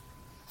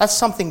 That's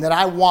something that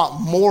I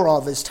want more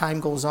of as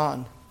time goes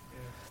on.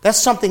 That's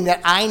something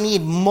that I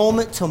need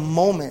moment to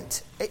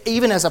moment.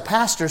 Even as a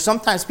pastor,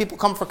 sometimes people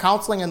come for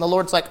counseling and the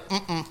Lord's like,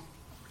 I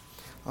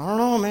don't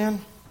know, man.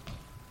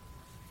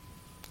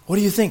 What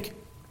do you think?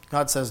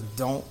 God says,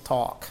 don't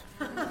talk.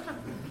 I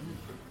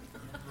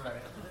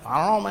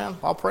don't know, man.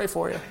 I'll pray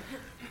for you.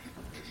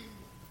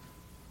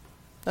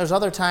 There's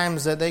other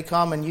times that they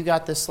come and you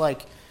got this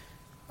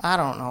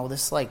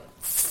this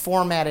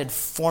formatted,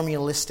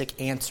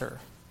 formulistic answer.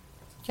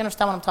 You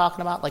understand what I'm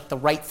talking about? Like the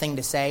right thing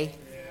to say?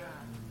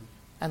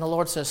 And the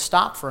Lord says,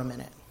 stop for a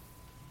minute.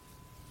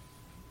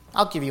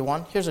 I'll give you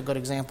one. Here's a good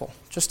example,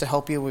 just to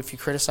help you if you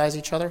criticize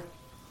each other.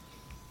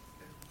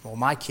 Well,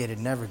 my kid would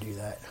never do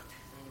that.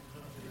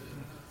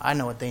 I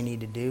know what they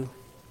need to do.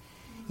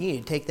 You need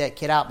to take that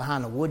kid out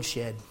behind the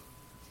woodshed.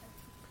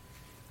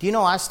 Do you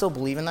know I still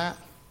believe in that?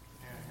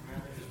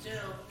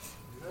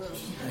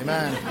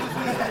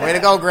 Amen. Way to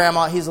go,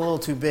 Grandma. He's a little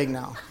too big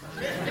now.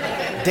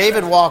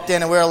 David walked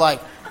in and we were like,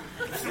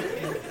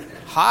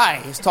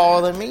 hi, he's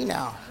taller than me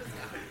now.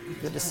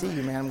 Good to see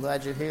you, man. I'm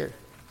glad you're here.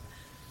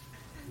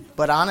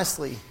 But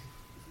honestly,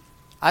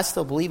 I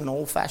still believe in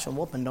old-fashioned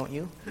whooping, don't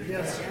you?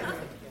 Yes.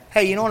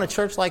 Hey, you know, in a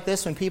church like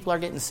this, when people are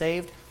getting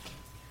saved,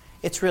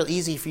 it's real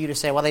easy for you to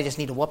say, well, they just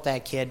need to whoop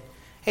that kid.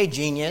 Hey,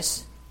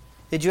 genius,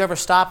 did you ever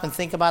stop and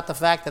think about the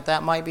fact that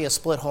that might be a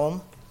split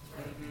home?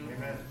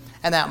 Amen.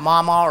 And that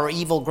mama or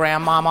evil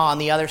grandmama on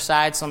the other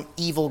side, some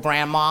evil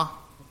grandma,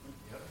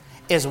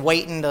 is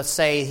waiting to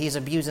say he's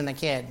abusing the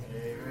kid.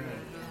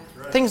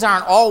 Things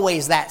aren't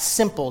always that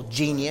simple,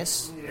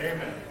 genius.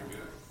 Amen.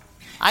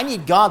 I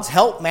need God's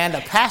help, man,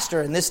 to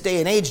pastor in this day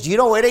and age. Do you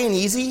know it ain't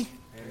easy?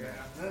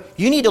 Amen.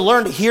 You need to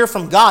learn to hear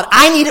from God.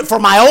 I need it for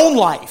my own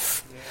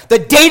life. The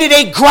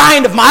day-to-day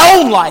grind of my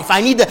own life.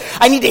 I need to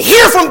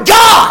hear from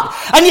God.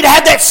 I need to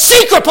have that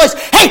secret place.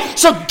 Hey,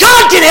 so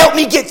God can help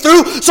me get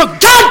through. So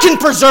God can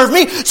preserve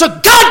me. So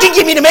God can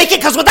get me to make it.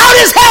 Because without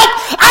His help,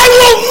 I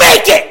won't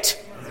make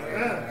it.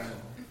 Amen.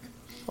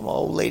 I'm an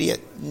old lady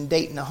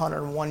dating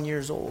 101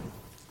 years old.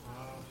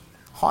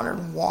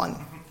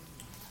 101.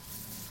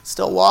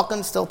 Still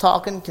walking, still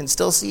talking, can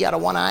still see out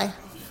of one eye.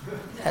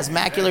 Has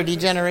macular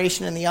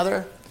degeneration in the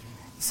other.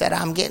 Said,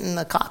 I'm getting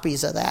the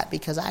copies of that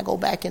because I go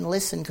back and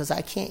listen because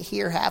I can't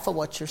hear half of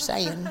what you're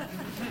saying.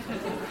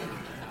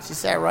 She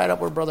sat right up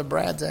where Brother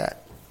Brad's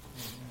at.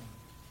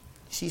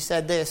 She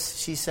said this.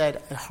 She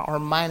said, her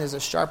mind is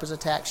as sharp as a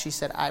tack. She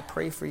said, I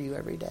pray for you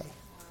every day.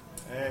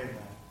 Amen.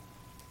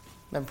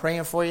 Been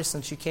praying for you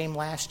since you came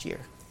last year.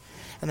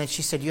 And then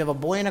she said, you have a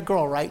boy and a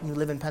girl, right? And you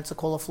live in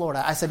Pensacola,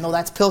 Florida. I said, no,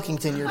 that's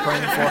Pilkington you're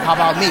praying for. How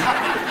about me?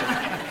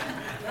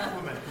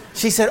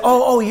 She said,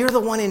 oh, you're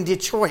the one in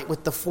Detroit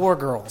with the 4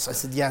 girls. I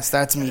said, yes,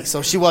 that's me.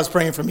 So she was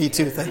praying for me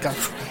too, thank God.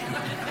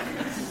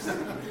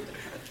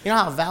 You know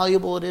how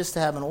valuable it is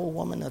to have an old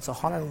woman that's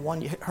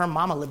 101? Her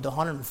mama lived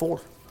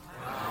 104.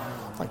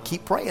 I'm like,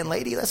 keep praying,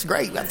 lady. That's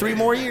great. You got 3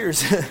 more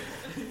years. You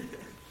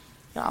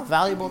know how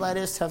valuable that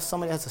is to have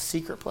somebody that's a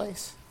secret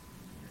place?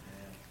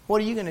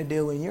 What are you going to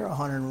do when you're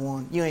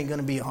 101? You ain't going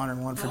to be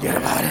 101. Forget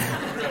about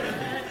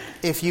it.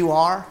 If you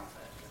are,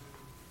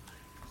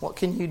 what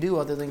can you do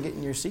other than get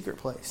in your secret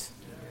place?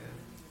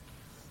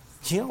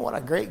 Do you know what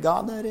a great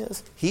God that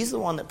is? He's the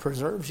one that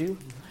preserves you. You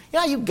know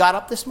how you got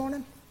up this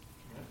morning?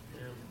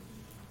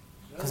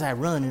 Because I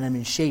run and I'm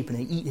in shape and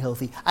I eat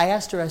healthy. I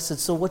asked her, I said,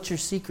 so what's your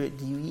secret?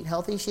 Do you eat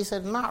healthy? She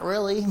said, not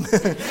really.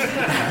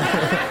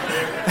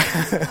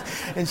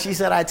 And she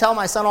said, I tell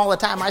my son all the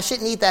time, I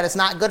shouldn't eat that. It's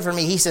not good for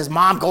me. He says,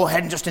 Mom, go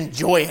ahead and just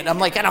enjoy it. I'm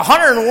like, at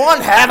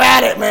 101, have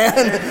at it,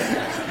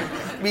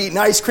 man. I'm eating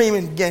ice cream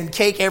and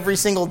cake every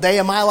single day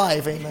of my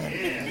life.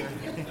 Amen.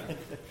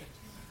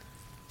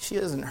 She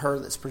isn't her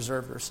that's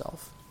preserved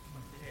herself.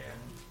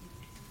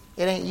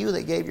 It ain't you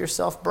that gave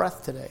yourself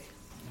breath today.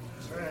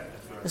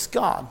 It's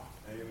God.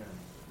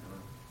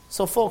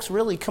 So folks,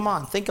 really, come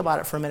on, think about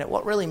it for a minute.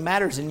 What really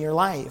matters in your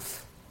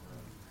life?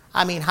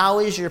 I mean, how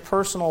is your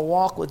personal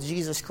walk with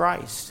Jesus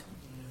Christ?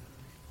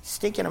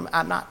 Stinking,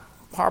 I'm not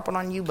harping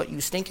on you, but you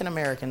stinking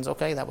Americans,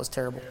 okay? That was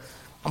terrible.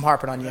 I'm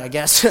harping on you, I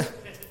guess.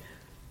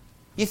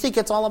 You think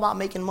it's all about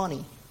making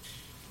money.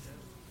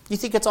 You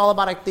think it's all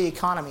about the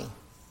economy.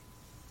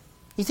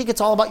 You think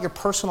it's all about your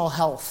personal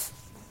health.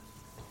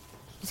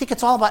 You think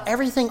it's all about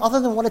everything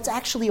other than what it's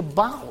actually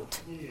about.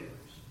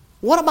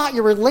 What about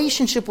your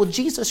relationship with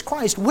Jesus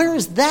Christ? Where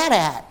is that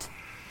at?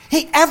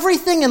 Hey,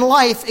 everything in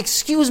life,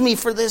 excuse me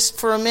for this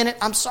for a minute.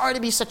 I'm sorry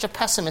to be such a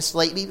pessimist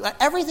lately. But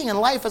everything in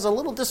life is a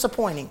little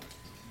disappointing.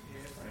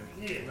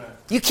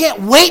 You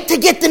can't wait to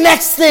get the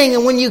next thing.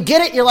 And when you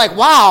get it, you're like,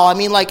 wow. I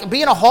mean, like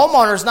being a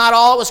homeowner is not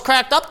all it was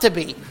cracked up to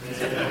be.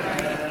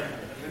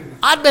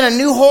 I've been a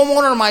new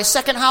homeowner in my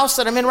second house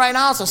that I'm in right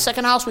now. It's the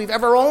second house we've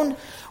ever owned.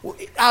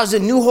 I was a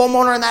new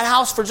homeowner in that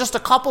house for just a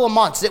couple of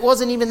months. It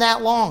wasn't even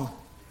that long.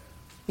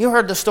 You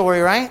heard the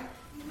story, right?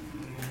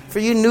 For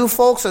you new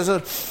folks, there's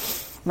a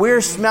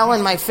weird smell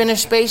in my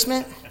finished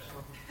basement.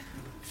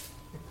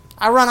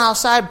 I run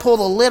outside, pull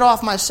the lid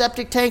off my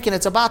septic tank, and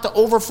it's about to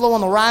overflow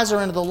on the riser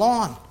into the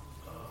lawn.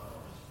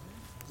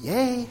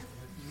 Yay.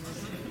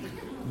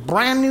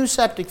 Brand new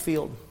septic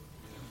field.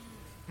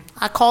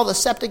 I call the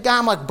septic guy.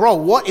 I'm like, bro,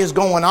 what is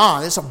going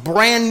on? It's a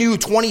brand new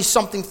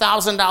 $20-something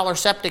thousand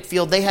septic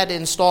field they had to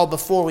install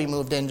before we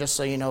moved in, just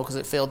so you know, because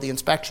it failed the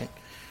inspection.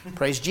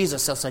 Praise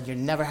Jesus. I said, you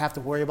never have to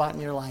worry about it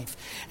in your life.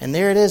 And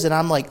there it is, and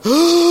I'm like,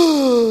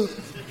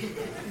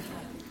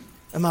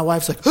 and my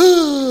wife's like,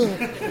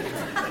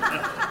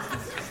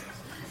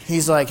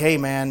 He's like, hey,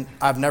 man,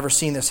 I've never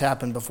seen this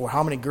happen before.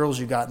 How many girls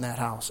you got in that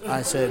house?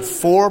 I said,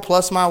 4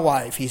 plus my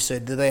wife. He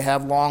said, do they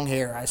have long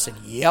hair? I said,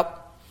 yep.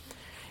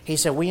 He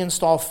said, we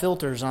install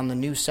filters on the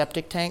new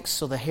septic tanks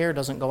so the hair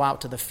doesn't go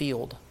out to the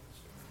field.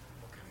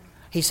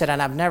 He said,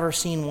 and I've never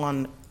seen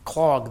one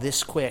clog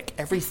this quick.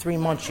 Every 3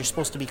 months you're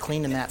supposed to be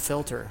cleaning that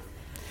filter.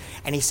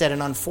 And he said,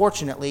 and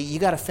unfortunately, you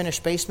got a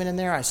finished basement in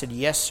there? I said,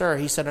 yes, sir.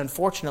 He said,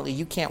 unfortunately,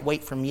 you can't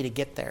wait for me to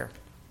get there.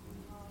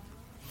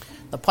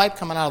 The pipe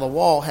coming out of the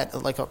wall had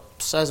like a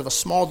size of a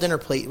small dinner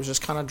plate. It was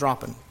just kind of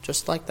dropping,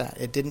 just like that.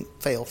 It didn't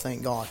fail,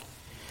 thank God.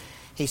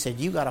 He said,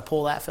 you got to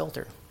pull that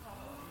filter.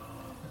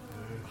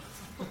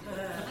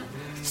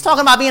 He's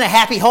talking about being a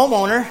happy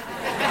homeowner.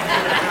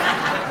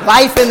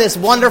 Life in this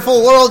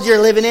wonderful world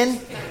you're living in.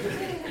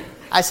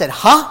 I said,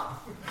 huh?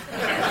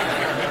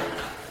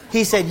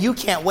 He said, you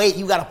can't wait.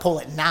 You got to pull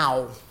it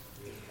now.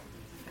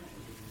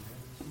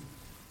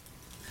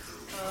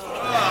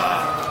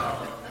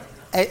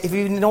 If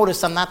you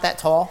notice, I'm not that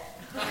tall.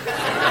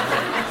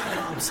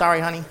 I'm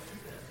sorry, honey.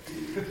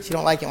 She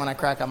don't like it when I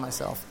crack on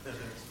myself.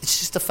 It's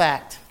just a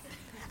fact.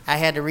 I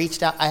had to reach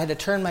down. I had to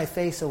turn my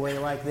face away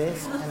like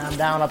this, and I'm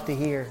down up to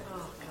here,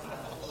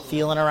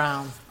 feeling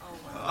around.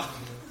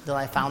 Till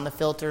I found the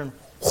filter, and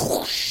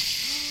whoosh.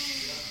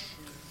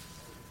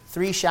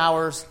 3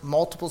 showers,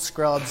 multiple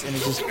scrubs, and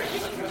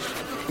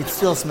it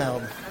still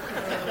smelled.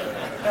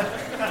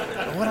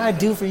 What I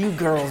do for you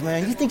girls,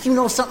 man? You think you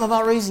know something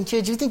about raising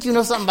kids? You think you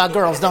know something about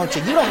girls, don't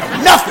you? You don't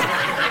know nothing.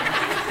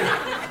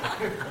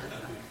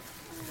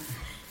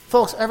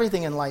 Folks,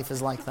 everything in life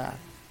is like that.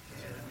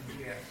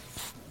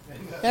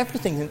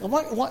 Everything.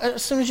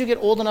 As soon as you get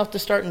old enough to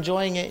start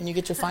enjoying it and you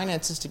get your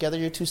finances together,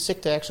 you're too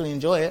sick to actually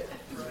enjoy it.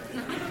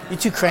 You're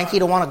too cranky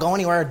to want to go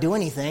anywhere or do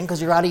anything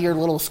because you're out of your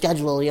little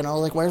schedule, you know,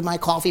 like where's my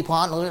coffee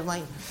pot?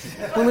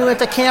 When we went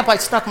to camp, I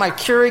stuck my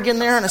Keurig in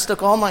there and I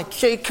stuck all my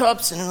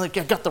K-cups and like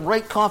I got the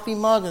right coffee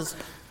mug.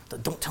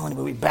 Don't tell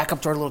anybody. We back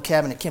up to our little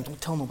cabin at camp.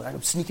 Don't tell nobody.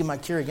 I'm sneaking my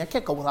Keurig. I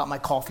can't go without my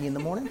coffee in the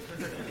morning.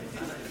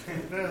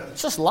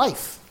 It's just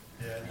life.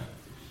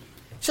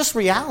 It's just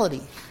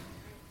reality.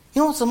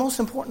 You know what's the most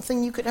important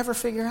thing you could ever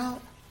figure out?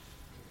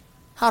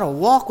 How to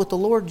walk with the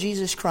Lord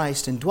Jesus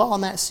Christ and dwell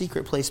in that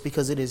secret place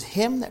because it is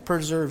Him that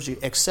preserves you.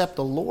 Except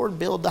the Lord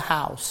build the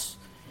house.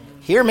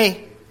 Hear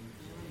me.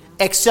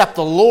 Except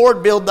the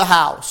Lord build the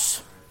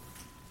house.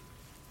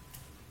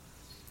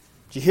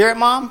 Did you hear it,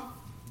 Mom?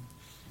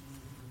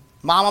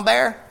 Mama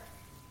Bear?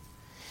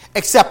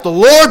 Except the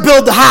Lord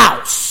build the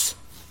house.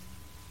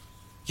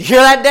 Did you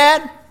hear that,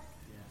 Dad?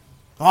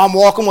 I'm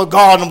walking with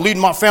God and I'm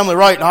leading my family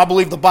right and I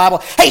believe the Bible.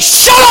 Hey,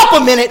 shut up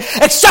a minute.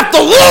 Except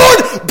the Lord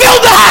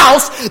build the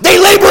house, they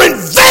labor in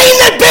vain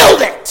that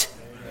build it.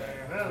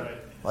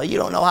 Well, you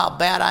don't know how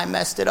bad I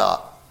messed it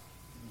up.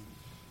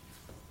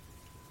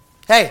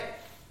 Hey,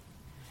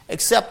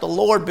 except the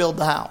Lord build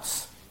the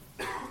house.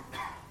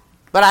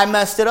 But I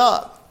messed it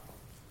up.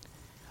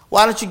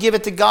 Why don't you give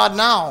it to God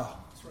now?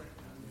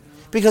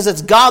 Because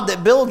it's God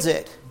that builds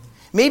it.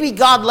 Maybe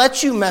God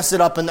lets you mess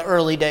it up in the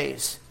early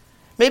days.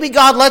 Maybe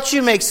God lets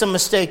you make some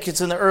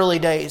mistakes in the early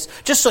days,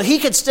 just so He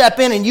could step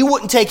in and you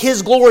wouldn't take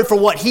His glory for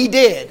what He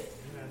did.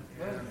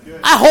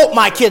 I hope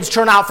my kids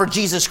turn out for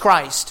Jesus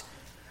Christ.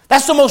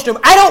 That's the most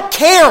important. I don't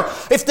care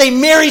if they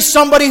marry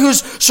somebody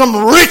who's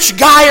some rich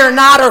guy or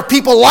not, or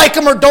people like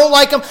him or don't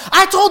like him.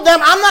 I told them,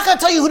 I'm not going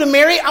to tell you who to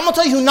marry. I'm going to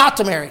tell you who not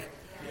to marry.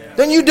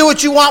 Then you do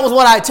what you want with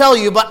what I tell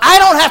you, but I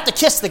don't have to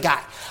kiss the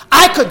guy.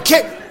 I could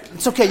kiss.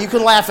 It's okay, you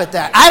can laugh at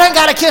that. I don't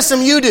got to kiss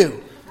him, you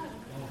do.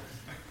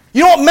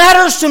 You know what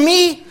matters to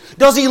me?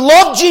 Does he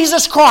love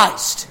Jesus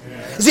Christ?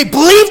 Does he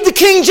believe the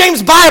King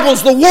James Bible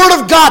is the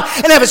Word of God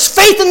and have his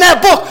faith in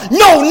that book?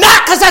 No,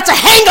 not because that's a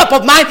hang-up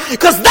of mine,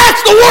 because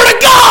that's the Word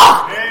of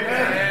God.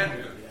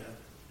 Amen.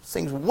 This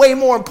thing's way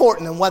more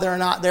important than whether or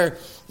not they're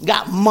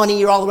got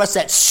money or all the rest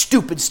of that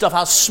stupid stuff,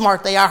 how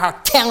smart they are, how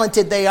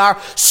talented they are.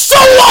 So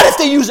what if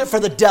they use it for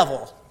the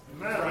devil?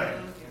 Amen.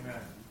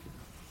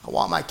 I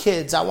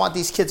want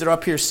these kids that are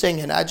up here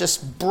singing. It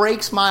just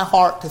breaks my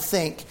heart to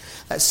think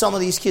that some of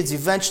these kids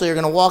eventually are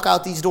going to walk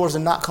out these doors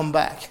and not come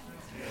back.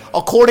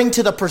 According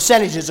to the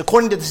percentages,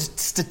 according to the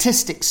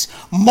statistics,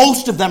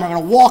 most of them are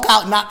going to walk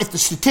out not if the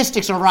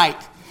statistics are right.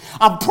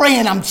 I'm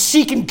praying, I'm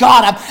seeking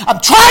God. I'm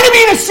trying to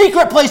be in a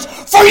secret place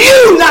for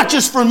you, not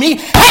just for me.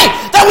 Hey,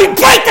 that we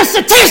break the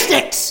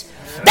statistics.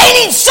 They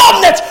need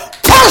something that's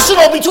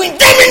personal between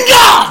them and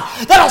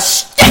God that'll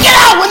stick it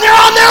out when they're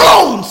on their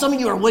own. Some of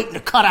you are waiting to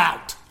cut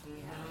out.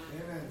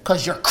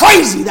 Because you're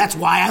crazy, that's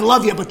why. I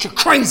love you, but you're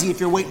crazy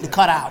if you're waiting to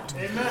cut out.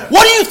 Amen.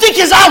 What do you think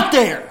is out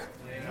there?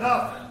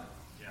 Amen.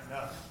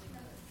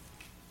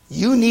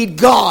 You need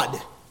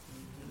God.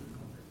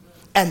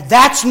 And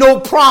that's no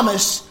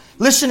promise.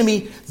 Listen to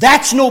me.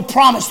 That's no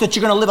promise that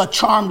you're going to live a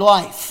charmed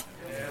life.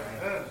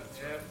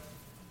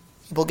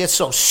 People get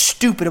so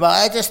stupid about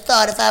it. I just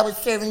thought if I was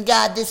serving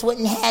God, this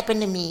wouldn't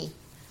happen to me.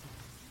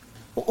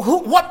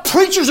 What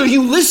preachers are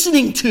you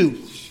listening to?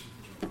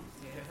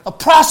 A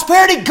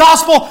prosperity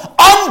gospel,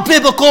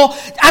 unbiblical.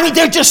 I mean,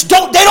 they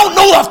don't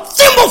know a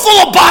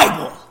thimbleful of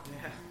Bible.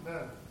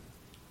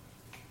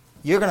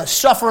 You're going to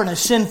suffer in a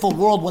sinful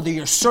world whether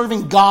you're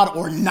serving God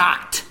or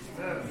not.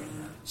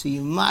 So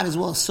you might as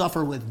well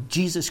suffer with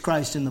Jesus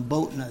Christ in the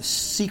boat in a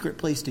secret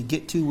place to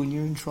get to when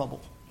you're in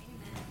trouble.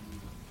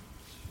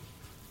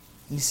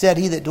 He said,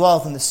 he that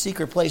dwelleth in the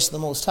secret place of the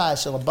Most High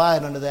shall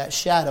abide under that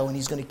shadow, and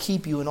he's going to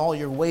keep you in all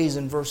your ways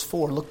in verse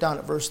 4. Look down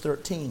at verse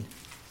 13.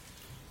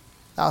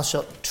 Thou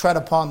shalt tread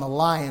upon the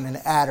lion and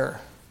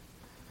adder.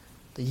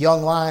 The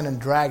young lion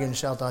and dragon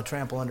shalt thou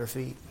trample under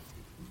feet.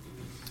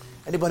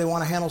 Anybody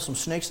want to handle some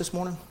snakes this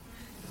morning?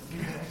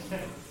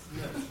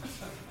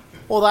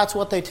 Well, that's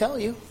what they tell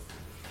you.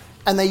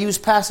 And they use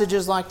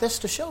passages like this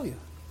to show you.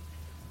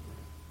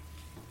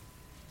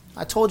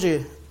 I told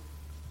you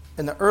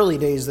in the early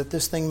days that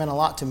this thing meant a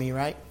lot to me,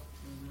 right?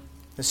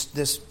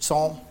 This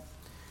psalm.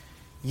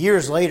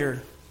 Years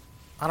later,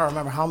 I don't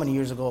remember how many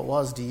years ago it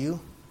was, do you?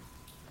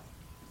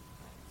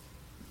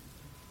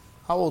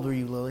 How old were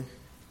you, Lily,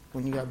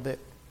 when you got bit?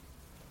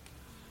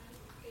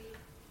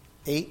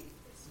 8?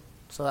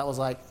 So that was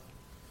like,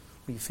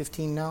 were you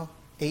 15 now?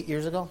 8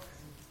 years ago?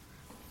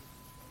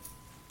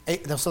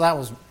 So that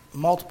was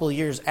multiple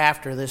years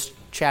after this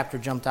chapter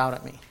jumped out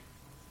at me.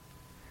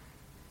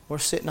 We're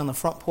sitting on the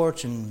front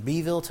porch in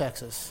Beeville,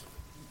 Texas,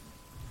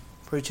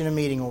 preaching a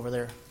meeting over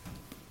there.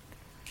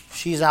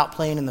 She's out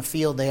playing in the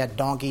field. They had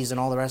donkeys and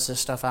all the rest of this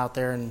stuff out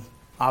there, and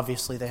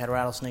obviously they had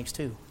rattlesnakes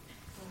too.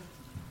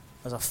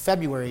 It was a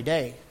February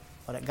day,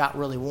 but it got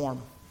really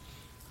warm.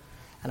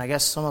 And I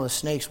guess some of the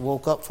snakes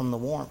woke up from the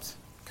warmth,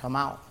 come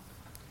out.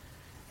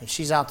 And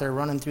she's out there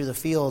running through the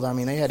field. I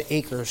mean, they had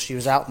acres. She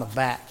was out in the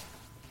back.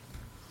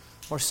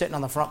 We're sitting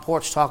on the front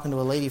porch talking to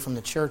a lady from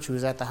the church who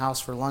was at the house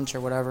for lunch or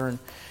whatever, and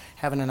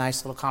having a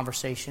nice little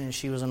conversation. And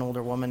she was an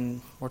older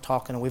woman. We're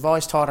talking. And we've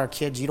always taught our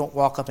kids, you don't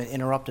walk up and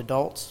interrupt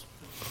adults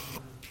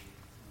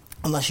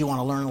unless you want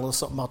to learn a little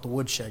something about the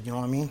woodshed. You know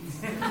what I mean?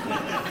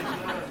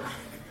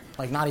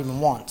 Like, not even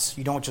once.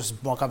 You don't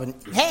just walk up and,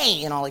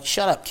 hey, like,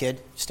 shut up,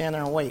 kid. Stand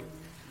there and wait.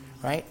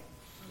 Right?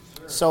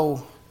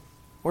 So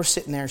we're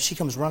sitting there. She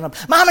comes running up.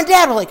 Mom and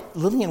Dad are like,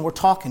 Lillian, we're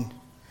talking.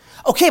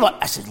 Okay, but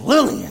I said,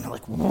 Lillian. I'm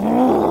like,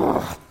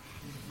 whoa.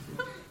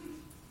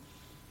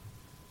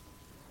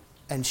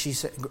 And she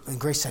said, and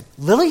Grace said,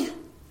 Lily?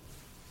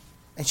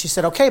 And she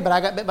said, okay, but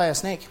I got bit by a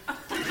snake.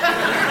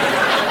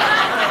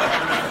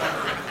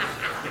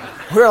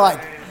 We were like,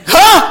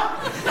 huh?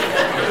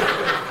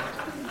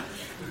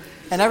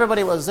 And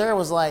everybody was there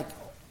was like,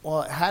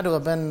 well, it had to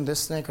have been this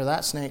snake or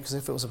that snake, because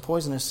if it was a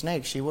poisonous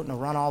snake, she wouldn't have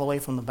run all the way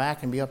from the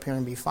back and be up here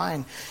and be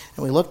fine.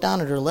 And we looked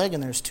down at her leg,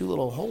 and there's 2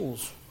 little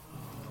holes.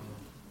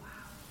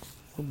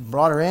 We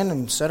brought her in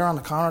and set her on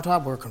the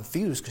countertop. We're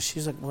confused, because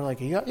she's like, we're like,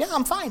 yeah,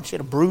 I'm fine. She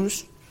had a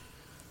bruise.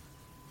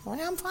 Well,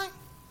 yeah, I'm fine.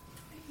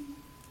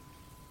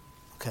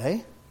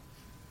 Okay.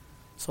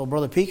 So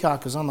Brother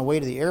Peacock was on the way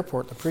to the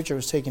airport. The preacher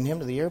was taking him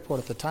to the airport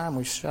at the time.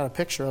 We shot a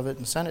picture of it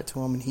and sent it to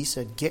him, and he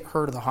said, get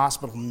her to the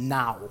hospital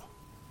now.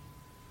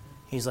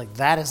 He's like,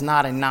 that is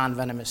not a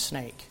non-venomous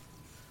snake.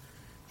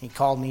 He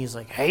called me. He's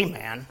like, hey,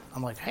 man.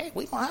 I'm like, hey,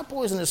 we don't have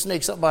poisonous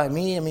snakes up by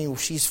me. I mean,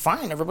 she's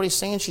fine. Everybody's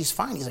saying she's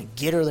fine. He's like,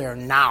 get her there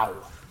now.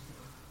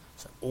 I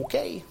said,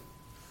 okay.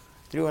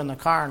 Threw her in the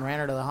car and ran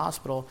her to the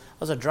hospital.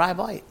 It was a dry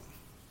bite.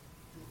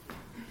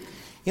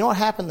 You know what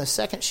happened the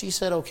second she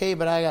said, okay,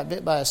 but I got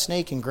bit by a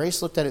snake, and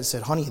Grace looked at it and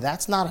said, honey,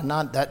 that's not a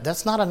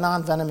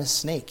non-venomous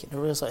snake.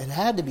 And it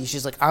had to be.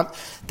 She's like,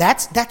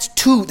 that's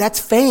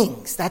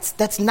fangs.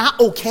 That's not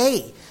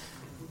okay. And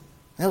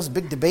there was a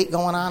big debate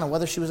going on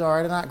whether she was all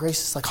right or not.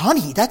 Grace is like,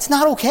 honey, that's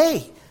not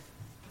okay.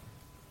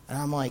 And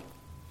I'm like,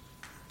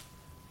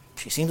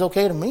 she seems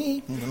okay to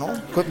me, you know.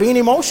 Quit being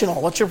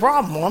emotional. What's your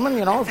problem, woman?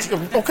 You know,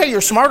 okay,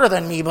 you're smarter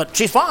than me, but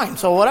she's fine,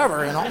 so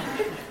whatever, you know.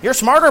 You're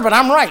smarter, but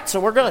I'm right, so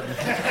we're good.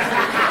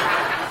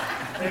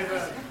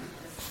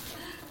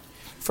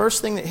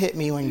 First thing that hit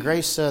me when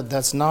Grace said,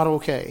 that's not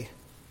okay.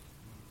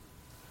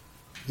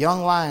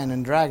 Young lion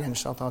and dragon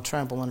shalt thou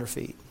trample under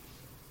feet.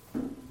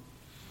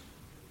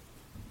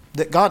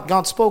 That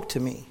God spoke to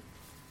me,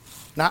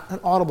 not an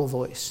audible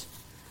voice.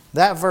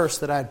 That verse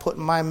that I had put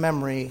in my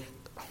memory,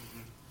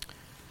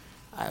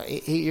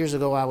 8 years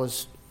ago I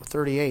was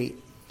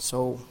 38,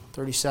 so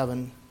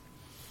 37.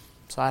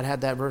 So I'd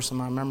had that verse in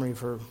my memory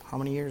for how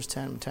many years?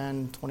 10,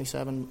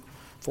 27,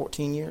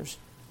 14 years.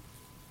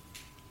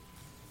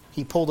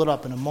 He pulled it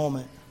up in a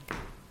moment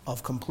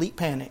of complete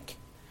panic,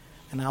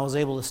 and I was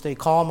able to stay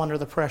calm under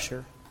the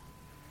pressure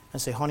and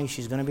say, honey,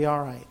 she's going to be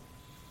all right.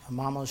 And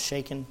Mama was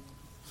shaking,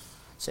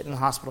 sitting in the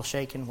hospital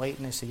shaking,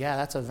 waiting. They said, yeah,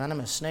 that's a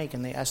venomous snake,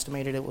 and they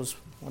estimated it was,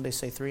 what did they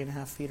say,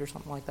 3.5 feet or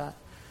something like that?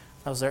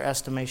 That was their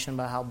estimation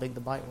about how big the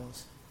bite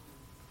was.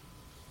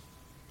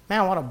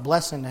 Man, what a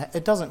blessing.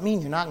 It doesn't mean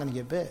you're not going to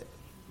get bit.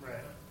 Right.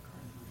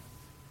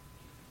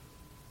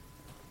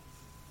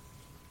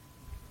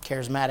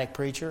 Charismatic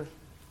preacher.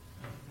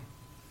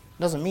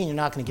 Doesn't mean you're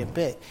not going to get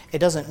bit. It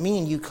doesn't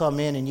mean you come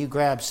in and you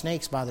grab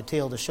snakes by the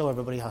tail to show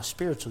everybody how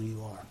spiritual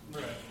you are.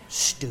 Right.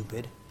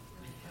 Stupid.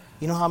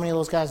 You know how many of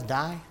those guys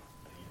die?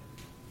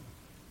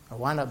 Or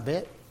wind up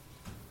bit?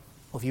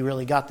 Well, if you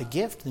really got the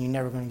gift, then you're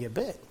never going to get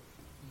bit.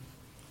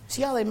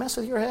 See how they mess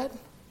with your head?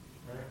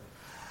 Right.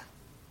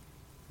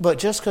 But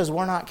just because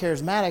we're not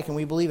charismatic and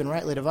we believe in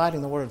rightly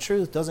dividing the word of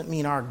truth doesn't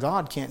mean our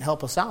God can't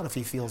help us out if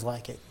he feels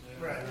like it.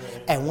 Right.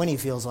 And when he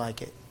feels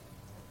like it.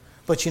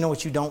 But you know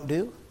what you don't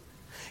do?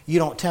 You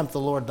don't tempt the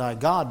Lord thy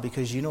God,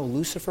 because you know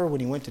Lucifer,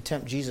 when he went to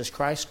tempt Jesus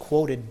Christ,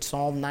 quoted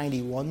Psalm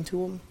 91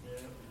 to him.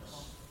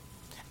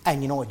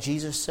 And you know what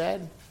Jesus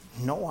said?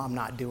 No, I'm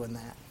not doing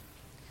that.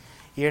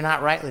 You're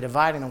not rightly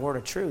dividing the word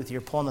of truth.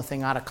 You're pulling the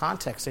thing out of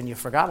context, and you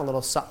forgot a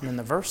little something in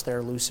the verse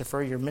there,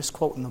 Lucifer. You're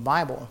misquoting the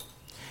Bible.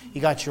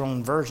 You got your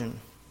own version.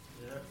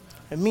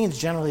 It means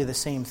generally the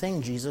same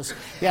thing, Jesus.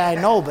 Yeah, I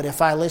know, but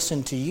if I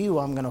listen to you,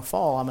 I'm going to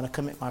fall. I'm going to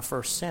commit my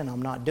first sin.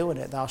 I'm not doing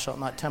it. Thou shalt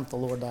not tempt the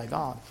Lord thy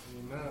God.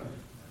 Amen.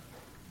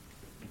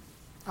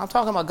 I'm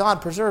talking about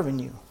God preserving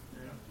you.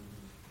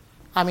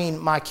 I mean,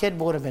 my kid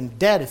would have been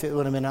dead if it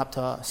would have been up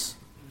to us.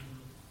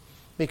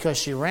 Because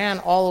she ran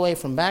all the way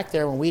from back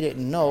there when we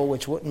didn't know,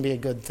 which wouldn't be a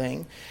good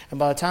thing. And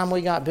by the time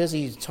we got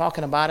busy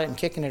talking about it and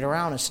kicking it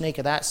around, a snake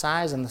of that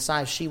size and the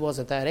size she was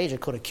at that age,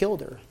 it could have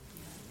killed her.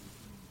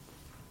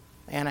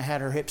 Anna had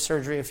her hip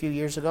surgery a few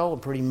years ago, a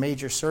pretty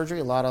major surgery,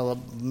 a lot of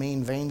the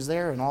main veins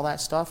there and all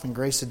that stuff. And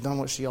Grace had done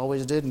what she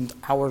always did, and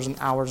hours and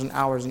hours and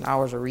hours and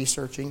hours of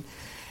researching.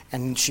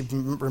 And she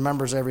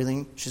remembers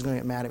everything. She's going to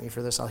get mad at me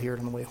for this. I'll hear it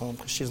on the way home,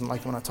 because she doesn't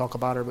like when I talk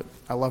about her, but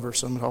I love her,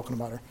 so I'm talking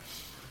about her.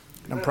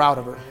 And I'm proud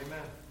of her. Amen.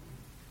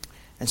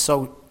 And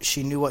so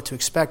she knew what to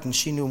expect, and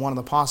she knew one of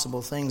the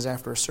possible things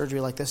after a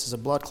surgery like this is a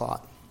blood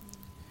clot.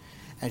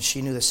 And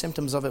she knew the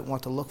symptoms of it and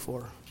what to look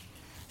for.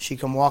 She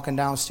come walking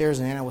downstairs,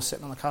 and Anna was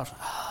sitting on the couch,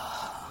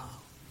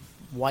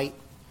 white.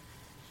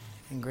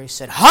 And Grace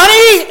said,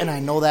 honey! And I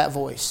know that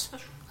voice.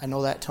 I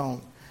know that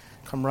tone.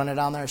 Come running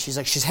down there. She's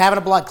like, she's having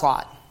a blood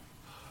clot.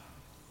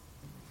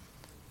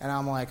 And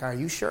I'm like, are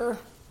you sure?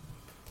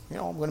 You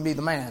know, I'm going to be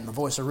the man, the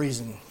voice of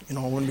reason. You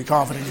know, I'm going to be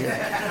confident here.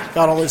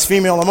 Got all these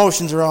female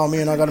emotions around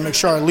me, and I got to make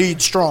sure I lead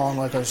strong,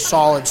 like a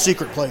solid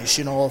secret place,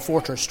 you know, a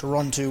fortress to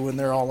run to when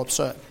they're all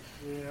upset.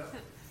 Yeah.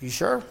 You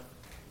sure?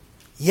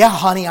 Yeah,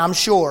 honey, I'm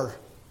sure.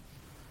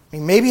 I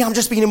mean, maybe I'm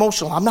just being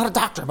emotional. I'm not a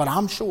doctor, but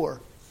I'm sure.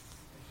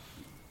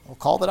 Well,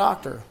 call the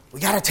doctor. We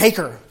got to take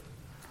her.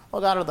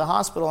 Well, got her to the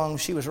hospital, and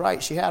she was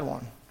right. She had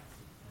one.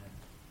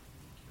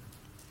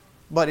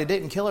 But it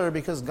didn't kill her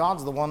because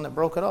God's the one that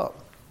broke it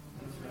up.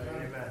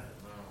 Amen.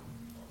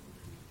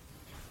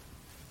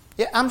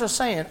 Yeah, I'm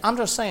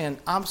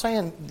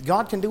saying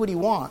God can do what he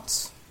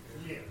wants.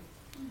 Yeah.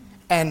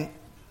 And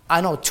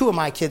I know 2 of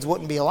my kids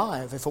wouldn't be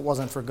alive if it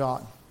wasn't for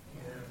God.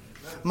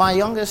 My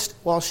youngest,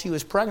 while she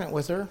was pregnant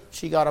with her,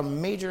 she got a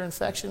major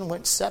infection,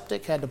 went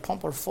septic, had to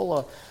pump her full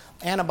of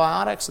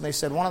antibiotics, and they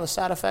said one of the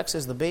side effects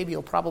is the baby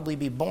will probably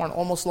be born.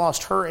 Almost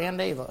lost her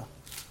and Ava.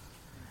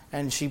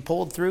 And she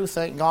pulled through,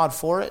 thank God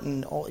for it.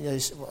 And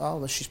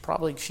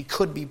she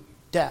could be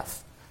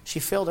deaf. She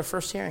failed her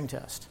first hearing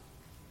test.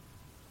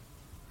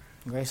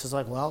 And Grace is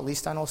like, well, at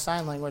least I know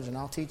sign language and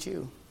I'll teach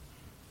you.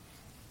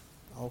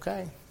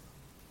 Okay.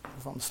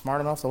 If I'm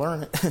smart enough to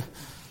learn it.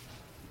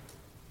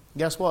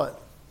 Guess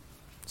what?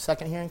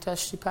 Second hearing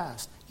test, she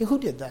passed. Who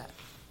did that?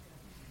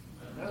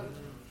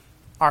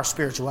 Our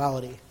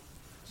spirituality.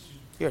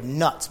 You're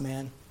nuts,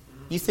 man.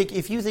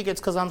 If you think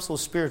it's because I'm so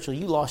spiritual,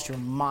 you lost your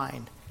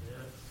mind.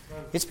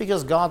 It's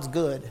because God's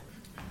good.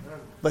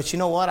 But you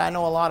know what? I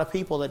know a lot of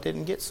people that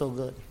didn't get so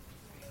good.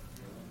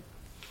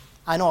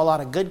 I know a lot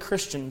of good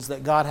Christians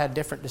that God had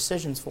different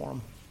decisions for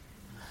them.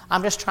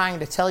 I'm just trying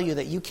to tell you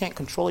that you can't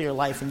control your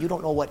life and you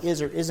don't know what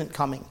is or isn't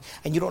coming.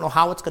 And you don't know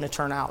how it's going to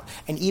turn out.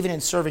 And even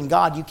in serving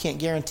God, you can't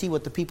guarantee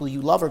what the people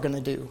you love are going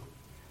to do.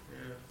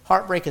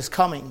 Heartbreak is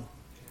coming.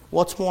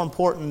 What's more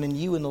important than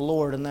you and the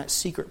Lord in that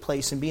secret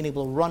place and being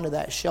able to run to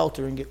that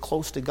shelter and get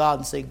close to God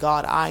and say,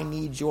 God, I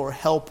need your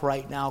help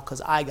right now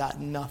because I got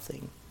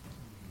nothing.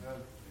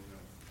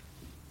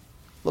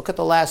 Look at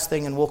the last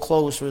thing and we'll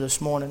close for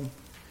this morning.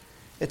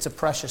 It's a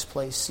precious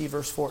place. See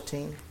verse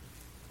 14.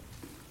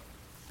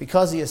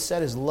 Because he has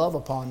set his love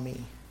upon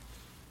me.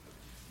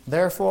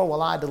 Therefore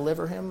will I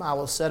deliver him. I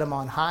will set him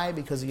on high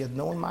because he hath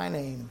known my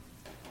name.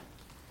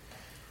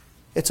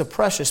 It's a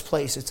precious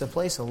place. It's a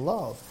place of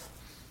love.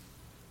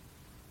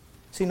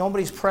 See,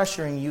 nobody's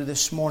pressuring you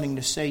this morning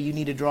to say you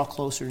need to draw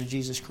closer to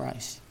Jesus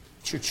Christ.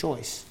 It's your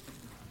choice.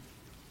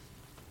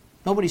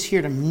 Nobody's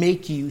here to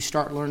make you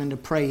start learning to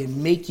pray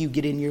and make you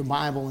get in your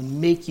Bible and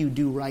make you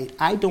do right.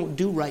 I don't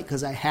do right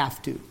because I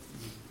have to.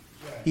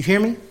 You hear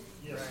me?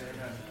 Yes.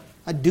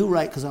 I do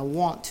right because I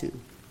want to.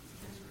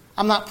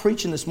 I'm not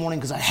preaching this morning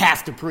because I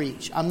have to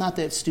preach. I'm not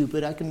that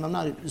stupid. I'm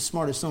not as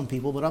smart as some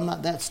people, but I'm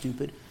not that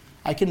stupid.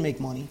 I can make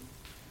money.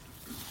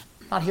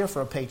 I'm not here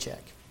for a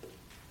paycheck.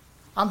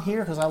 I'm here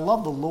because I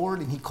love the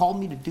Lord and He called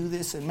me to do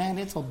this. And man,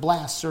 it's a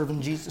blast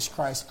serving Jesus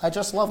Christ. I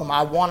just love Him.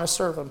 I want to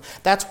serve Him.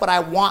 That's what I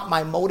want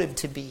my motive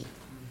to be.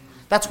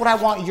 That's what I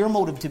want your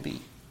motive to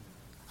be.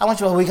 I want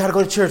you, we got to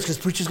go to church because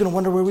preacher's going to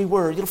wonder where we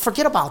were.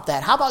 Forget about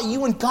that. How about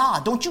you and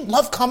God? Don't you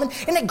love coming?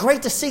 Isn't it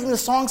great to sing the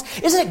songs?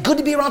 Isn't it good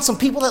to be around some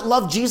people that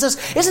love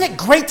Jesus? Isn't it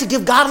great to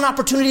give God an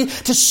opportunity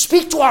to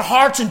speak to our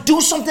hearts and do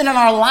something in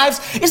our lives?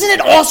 Isn't it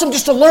awesome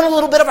just to learn a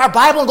little bit of our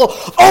Bible and go,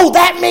 oh,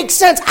 that makes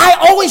sense.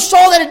 I always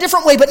saw that a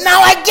different way, but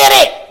now I get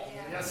it.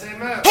 Yes,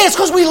 amen. Hey, it's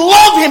because we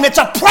love Him. It's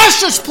a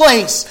precious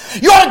place.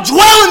 You ought to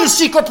dwell in the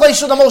secret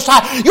place of the Most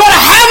High. You ought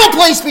to have a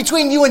place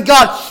between you and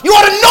God. You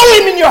ought to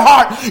know Him in your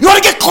heart. You ought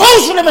to get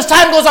closer to Him as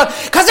time goes on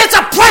because it's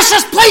a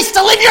precious place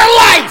to live your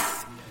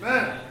life.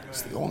 Amen.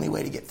 It's the only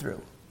way to get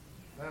through.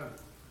 Amen.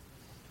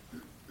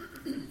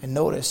 And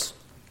notice,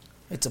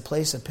 it's a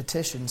place of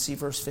petition. See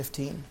verse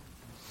 15.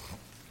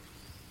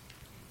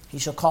 He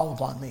shall call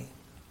upon me,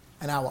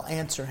 and I will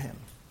answer him.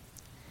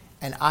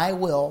 And I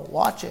will,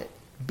 watch it,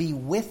 be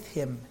with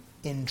him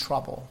in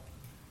trouble.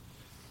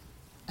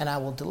 And I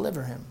will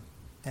deliver him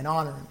and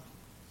honor him.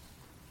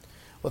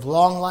 With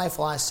long life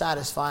will I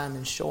satisfy him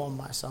and show him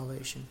my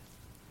salvation.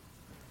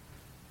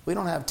 We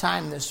don't have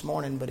time this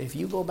morning, but if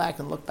you go back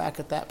and look back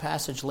at that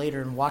passage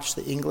later and watch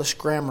the English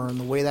grammar and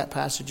the way that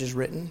passage is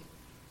written,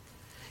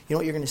 you know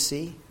what you're going to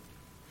see?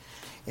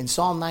 In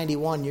Psalm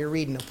 91, you're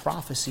reading a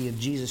prophecy of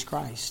Jesus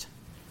Christ.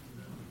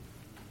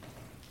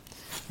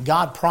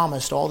 God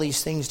promised all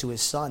these things to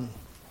His Son.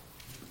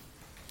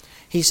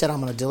 He said,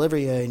 I'm going to deliver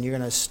you, and you're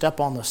going to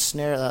step on the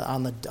snare,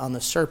 on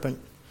the serpent.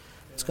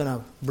 It's going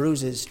to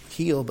bruise his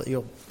heel, but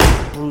you'll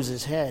bruise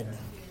his head.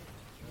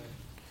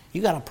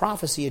 You got a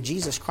prophecy of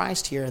Jesus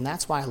Christ here, and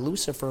that's why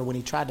Lucifer, when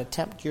he tried to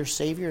tempt your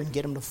Savior and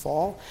get him to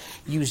fall,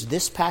 used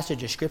this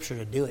passage of Scripture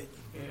to do it.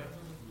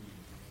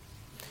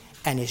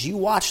 And as you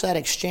watch that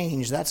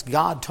exchange, that's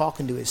God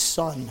talking to His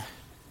Son.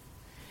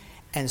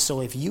 And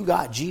so if you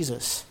got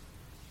Jesus,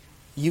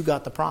 you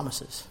got the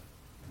promises.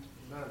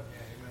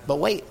 But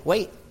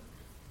wait.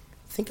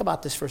 Think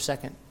about this for a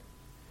second.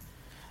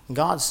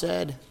 God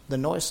said the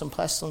noisome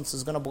pestilence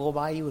is going to blow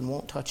by you and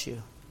won't touch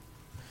you.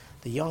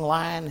 The young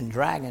lion and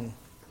dragon,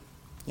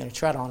 you're going to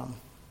tread on them.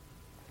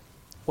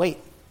 Wait.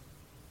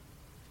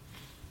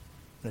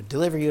 I'm going to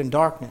deliver you in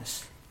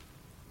darkness.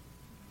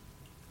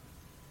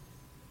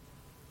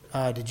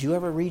 Did you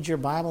ever read your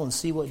Bible and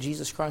see what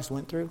Jesus Christ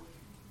went through?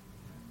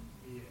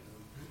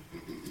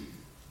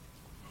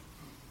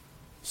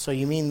 So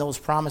you mean those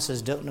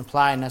promises don't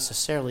apply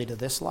necessarily to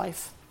this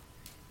life?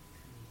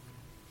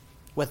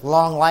 With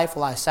long life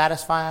will I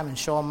satisfy him and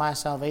show him my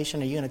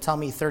salvation. Are you going to tell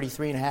me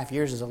 33 and a half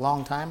years is a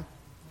long time?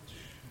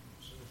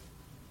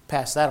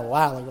 Passed that a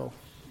while ago.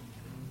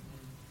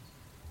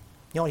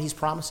 You know what He's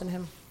promising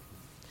him?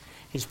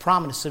 He's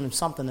promising him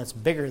something that's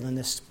bigger than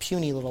this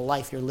puny little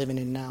life you're living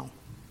in now.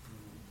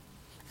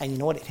 And you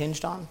know what it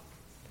hinged on?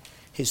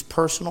 His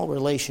personal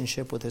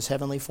relationship with His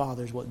Heavenly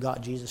Father is what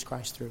got Jesus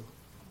Christ through.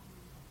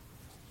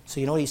 So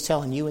you know what He's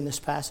telling you in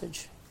this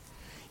passage?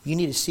 You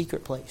need a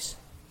secret place.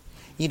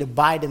 You need to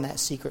abide in that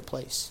secret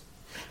place.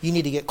 You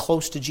need to get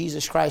close to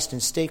Jesus Christ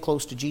and stay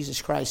close to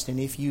Jesus Christ. And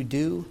if you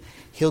do,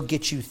 He'll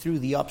get you through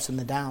the ups and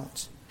the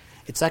downs.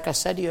 It's like I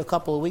said to you a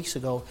couple of weeks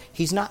ago.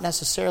 He's not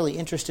necessarily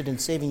interested in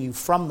saving you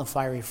from the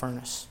fiery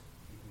furnace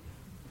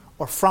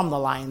or from the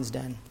lion's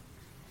den.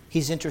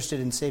 He's interested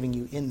in saving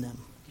you in them.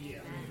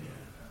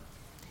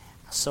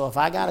 So if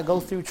I got to go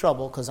through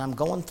trouble, because I'm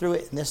going through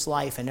it in this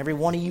life, and every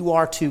one of you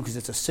are too, because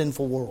it's a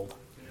sinful world.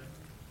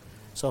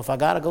 So if I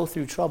got to go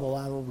through trouble,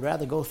 I would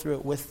rather go through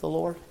it with the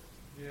Lord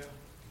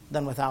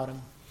than without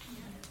Him.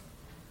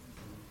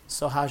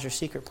 So how's your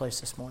secret place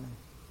this morning?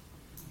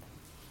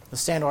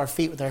 Let's stand to our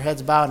feet with our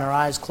heads bowed and our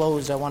eyes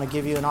closed. I want to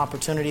give you an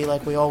opportunity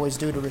like we always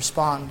do to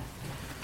respond.